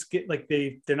veterans get like,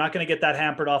 they're not going to get that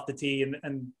hampered off the tee.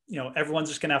 And everyone's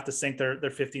just going to have to sink their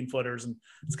 15 footers. And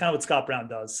it's kind of what Scott Brown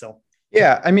does. So,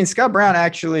 yeah, I mean, Scott Brown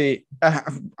actually,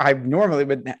 I normally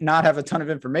would not have a ton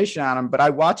of information on him, but I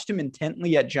watched him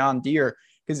intently at John Deere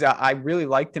because I really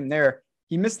liked him there.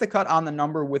 He missed the cut on the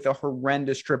number with a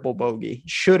horrendous triple bogey.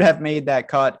 Should have made that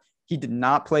cut. He did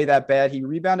not play that bad. He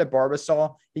rebounded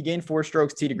Barbasol. He gained 4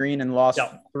 strokes tee to green and lost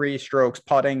 3 strokes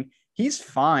putting. He's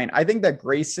fine. I think that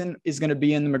Grayson is going to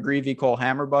be in the McGreevy Cole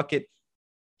Hammer bucket.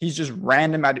 He's just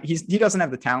random. He doesn't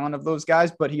have the talent of those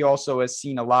guys, but he also has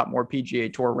seen a lot more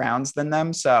PGA Tour rounds than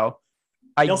them. So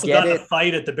he also got in a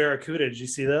fight at the Barracuda. Did you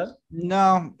see that?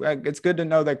 No, it's good to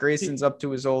know that Grayson's up to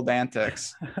his old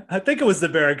antics. I think it was the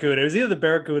Barracuda. It was either the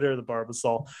Barracuda or the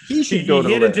Barbasol. He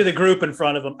hit into the group in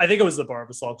front of him. I think it was the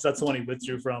Barbasol because that's the one he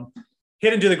withdrew from.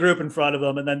 Hit into the group in front of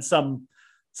him, and then some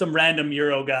random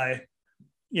Euro guy,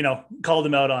 called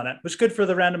him out on it. Which good for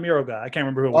the random Euro guy. I can't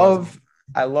remember who it was.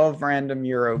 I love random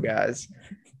Euro guys.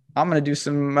 I'm going to do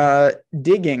some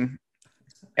digging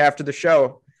after the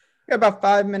show. We got about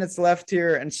 5 minutes left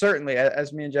here. And certainly,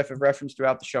 as me and Jeff have referenced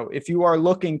throughout the show, if you are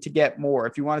looking to get more,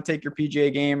 if you want to take your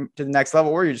PGA game to the next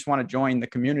level, or you just want to join the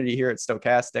community here at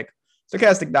Stochastic,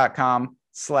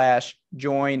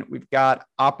 stochastic.com/join. We've got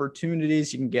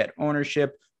opportunities. You can get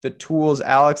ownership, the tools.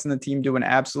 Alex and the team do an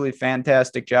absolutely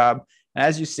fantastic job. And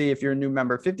as you see, if you're a new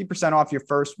member, 50% off your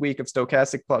first week of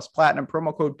Stochastic Plus Platinum,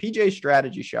 promo code PGA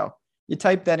Strategy Show. You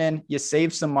type that in, you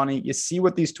save some money, you see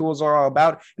what these tools are all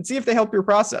about, and see if they help your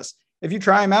process. If you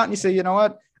try them out and you say, you know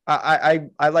what, I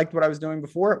liked what I was doing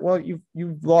before, well,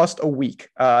 you've lost a week.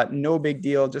 No big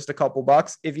deal, just a couple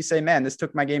bucks. If you say, man, this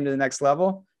took my game to the next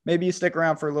level, maybe you stick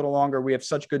around for a little longer. We have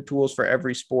such good tools for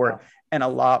every sport and a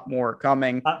lot more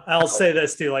coming. I'll say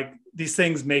this too, like these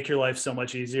things make your life so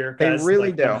much easier. Guys. They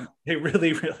really do. They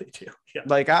really, really do. Yeah.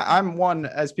 Like I'm one,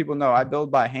 as people know, I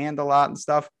build by hand a lot and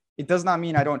stuff. It does not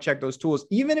mean I don't check those tools,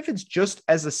 even if it's just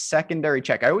as a secondary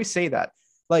check. I always say that.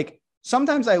 Like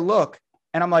sometimes I look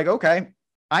and I'm like, okay,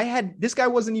 this guy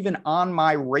wasn't even on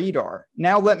my radar.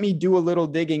 Now let me do a little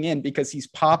digging in because he's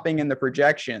popping in the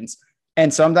projections.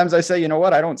 And sometimes I say, you know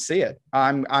what? I don't see it.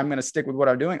 I'm going to stick with what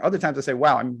I'm doing. Other times I say,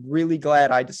 wow, I'm really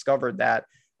glad I discovered that.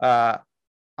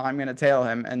 I'm going to tail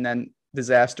him. And then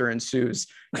disaster ensues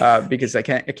because I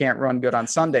can't run good on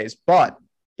Sundays, but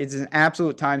it's an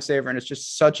absolute time saver. And it's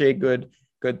just such a good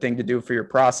thing to do for your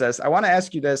process. I want to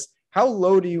ask you this. How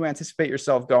low do you anticipate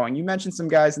yourself going? You mentioned some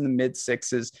guys in the mid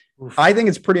 6s. Oof. I think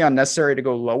it's pretty unnecessary to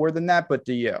go lower than that, but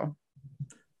do you?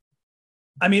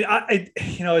 I mean,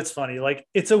 it's funny. Like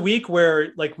it's a week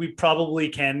where like we probably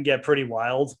can get pretty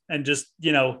wild and just,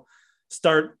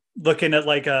 start looking at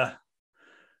like maybe,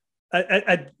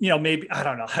 I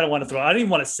don't know. I don't even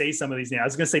want to say some of these names. I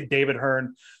was going to say David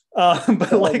Hearn.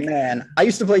 But man, I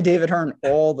used to play David Hearn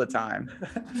all the time.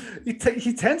 He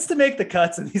tends to make the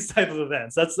cuts in these type of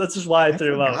events. That's just why I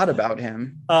threw him out. I forgot about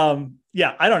him.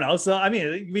 Yeah, I don't know. So, I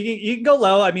mean, you can go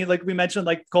low. I mean, like we mentioned,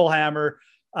 like Cole Hammer,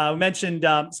 we mentioned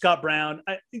Scott Brown.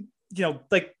 I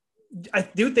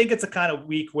do think it's a kind of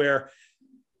week where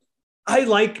I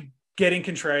like getting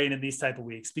contrarian in these type of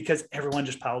weeks because everyone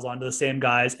just piles onto the same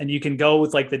guys, and you can go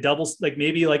with like the doubles, like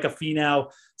maybe like a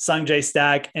Finau Sungjae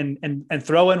stack and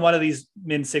throw in one of these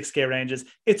min 6K ranges.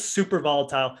 It's super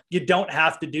volatile. You don't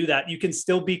have to do that. You can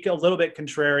still be a little bit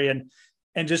contrarian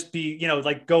and just be,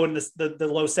 like go in the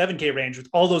low 7K range with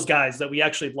all those guys that we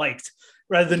actually liked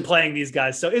rather than playing these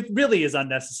guys. So it really is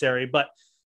unnecessary, but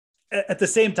at the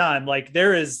same time, like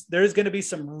there is going to be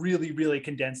some really, really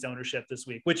condensed ownership this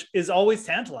week, which is always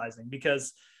tantalizing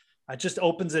because it just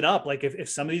opens it up. Like if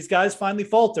some of these guys finally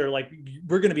falter, like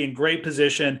we're going to be in great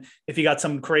position if you got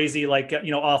some crazy, like,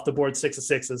 off the board 6 of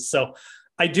 6s. So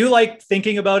I do like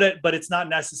thinking about it, but it's not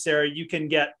necessary. You can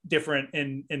get different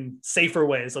in safer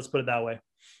ways. Let's put it that way.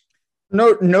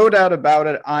 No doubt about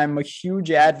it. I'm a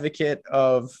huge advocate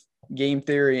of game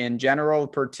theory in general,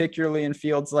 particularly in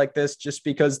fields like this, just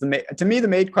because to me, the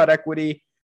made cut equity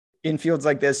in fields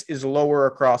like this is lower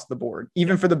across the board,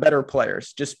 even for the better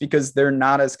players, just because they're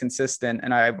not as consistent.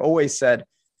 And I've always said,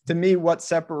 to me, what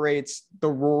separates the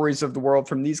Rorys of the world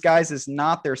from these guys is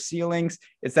not their ceilings.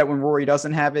 It's that when Rory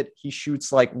doesn't have it, he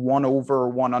shoots like 1 over or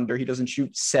 1 under. He doesn't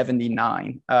shoot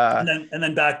 79. And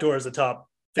then backdoor is the top.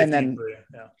 And then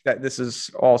this is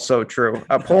also true.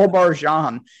 Paul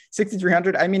Barjan,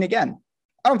 6,300. I mean, again,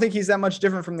 I don't think he's that much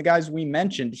different from the guys we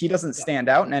mentioned. He doesn't stand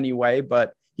out in any way,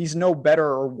 but he's no better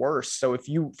or worse. So if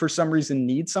you, for some reason,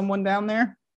 need someone down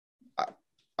there,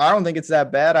 I don't think it's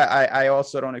that bad. I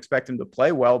also don't expect him to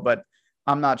play well, but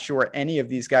I'm not sure any of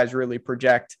these guys really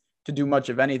project to do much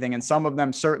of anything. And some of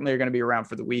them certainly are going to be around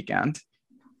for the weekend.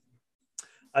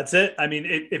 That's it. I mean,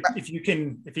 if you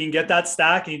can get that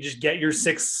stack and you just get your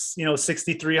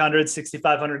 6,300,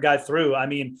 6,500 guy through. I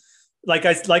mean, like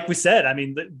we said, I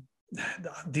mean,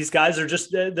 these guys are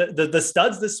just the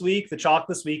studs this week, the chalk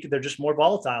this week. They're just more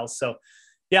volatile. So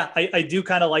yeah, I do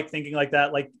kind of like thinking like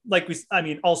that.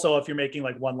 Also if you're making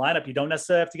like one lineup, you don't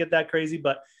necessarily have to get that crazy,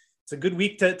 but it's a good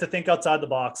week to think outside the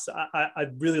box. I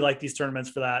really like these tournaments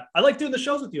for that. I like doing the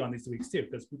shows with you on these weeks too,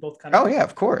 because we both kind of. Oh yeah,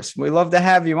 of course. We love to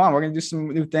have you on. We're going to do some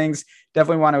new things.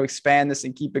 Definitely want to expand this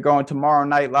and keep it going tomorrow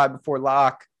night, live before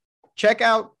lock. Check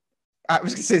out, I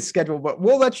was going to say schedule, but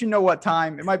we'll let you know what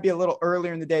time. It might be a little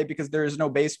earlier in the day because there is no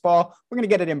baseball. We're going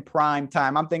to get it in prime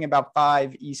time. I'm thinking about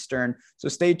 5 Eastern. So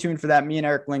stay tuned for that. Me and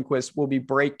Eric Lindquist will be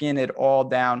breaking it all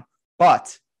down.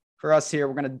 But for us here,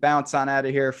 we're going to bounce on out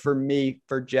of here. For me,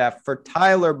 for Jeff, for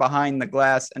Tyler behind the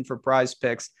glass, and for Prize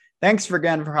Picks. Thanks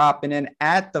again for hopping in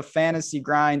at the Fantasy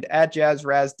Grind, at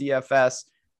JazzRaz DFS.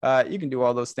 You can do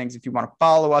all those things if you want to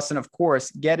follow us. And of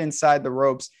course, get inside the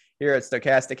ropes here at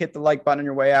Stochastic. Hit the like button on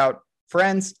your way out.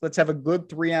 Friends, let's have a good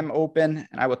 3M open,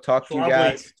 and I will talk to you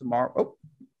guys tomorrow. Oh,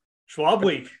 Schwab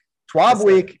week. Schwab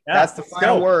week. Yeah, that's the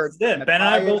final word. Ben and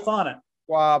I are both on it.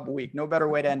 Schwab week. No better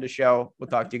way to end the show. We'll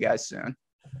talk to you guys soon.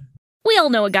 We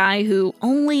all know a guy who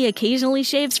only occasionally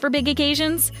shaves for big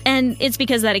occasions, and it's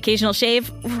because that occasional shave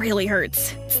really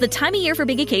hurts. It's the time of year for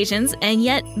big occasions, and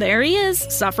yet there he is,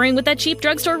 suffering with that cheap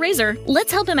drugstore razor.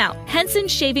 Let's help him out. Henson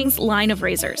Shaving's line of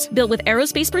razors, built with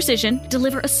aerospace precision,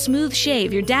 deliver a smooth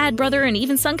shave your dad, brother, and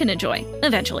even son can enjoy,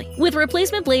 eventually. With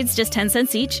replacement blades just 10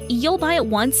 cents each, you'll buy it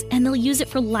once, and they'll use it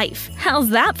for life. How's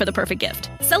that for the perfect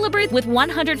gift? Celebrate with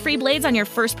 100 free blades on your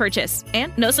first purchase,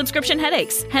 and no subscription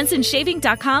headaches.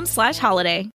 HensonShaving.com/holiday.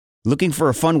 Looking for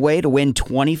a fun way to win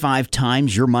 25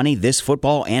 times your money this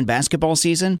football and basketball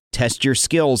season? Test your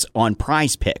skills on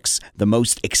Prize Picks, the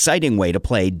most exciting way to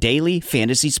play daily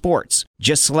fantasy sports.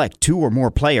 Just select 2 or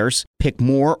more players, pick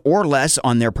more or less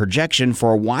on their projection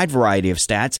for a wide variety of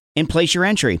stats, and place your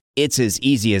entry. It's as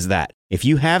easy as that. If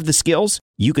you have the skills,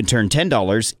 you can turn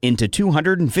 $10 into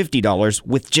 $250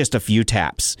 with just a few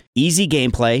taps. Easy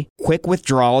gameplay, quick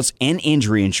withdrawals, and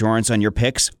injury insurance on your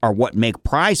picks are what make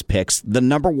Prize Picks the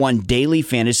 #1 daily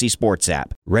fantasy sports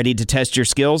app. Ready to test your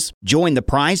skills? Join the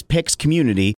Prize Picks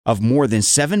community of more than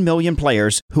 7 million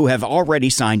players who have already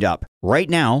signed up. Right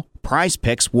now, Prize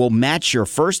Picks will match your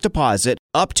first deposit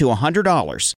up to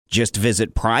 $100. Just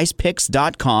visit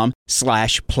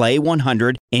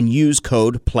prizepicks.com/play100 and use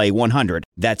code play100.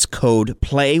 That's code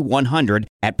play100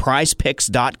 at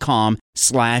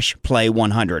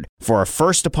prizepicks.com/play100 for a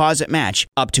first deposit match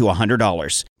up to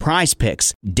 $100. Prize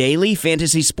Picks, daily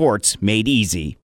fantasy sports made easy.